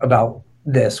about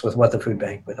this with What the Food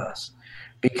Bank with us,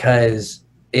 because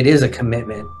it is a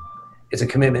commitment. It's a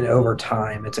commitment over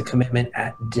time. It's a commitment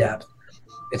at depth.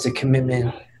 It's a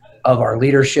commitment of our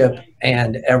leadership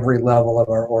and every level of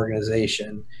our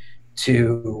organization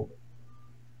to,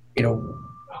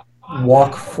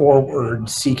 walk forward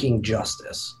seeking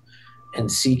justice and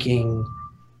seeking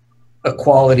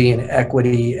equality and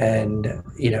equity, and,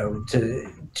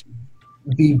 to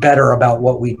be better about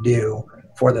what we do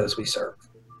for those we serve.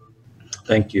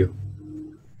 Thank you.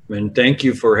 And thank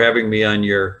you for having me on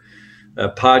your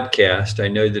podcast. I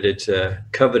know that it's a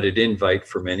coveted invite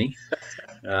for many,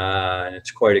 and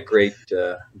it's quite a great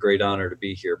honor to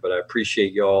be here, but I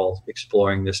appreciate you all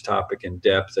exploring this topic in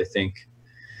depth. I think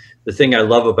the thing I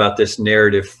love about this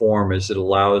narrative form is it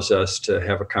allows us to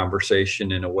have a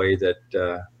conversation in a way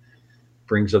that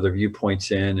brings other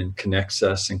viewpoints in and connects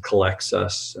us and collects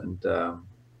us. And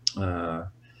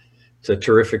it's a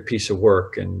terrific piece of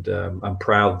work. And I'm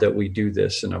proud that we do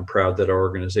this, and I'm proud that our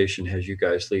organization has you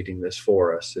guys leading this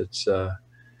for us. It's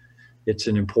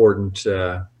an important,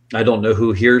 I don't know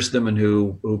who hears them and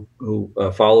who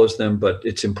follows them, but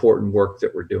it's important work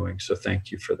that we're doing. So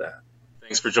thank you for that.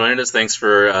 Thanks for joining us. Thanks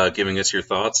for giving us your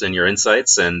thoughts and your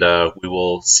insights. And we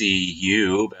will see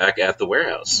you back at the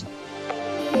warehouse.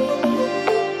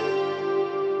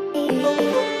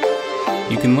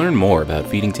 You can learn more about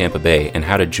Feeding Tampa Bay and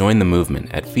how to join the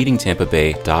movement at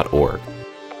feedingtampabay.org.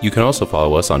 You can also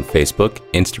follow us on Facebook,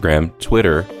 Instagram,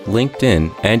 Twitter,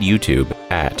 LinkedIn, and YouTube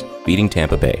at Feeding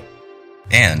Tampa Bay.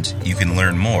 And you can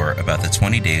learn more about the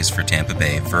 20 Days for Tampa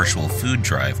Bay virtual food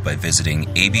drive by visiting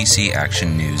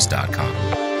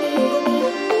abcactionnews.com.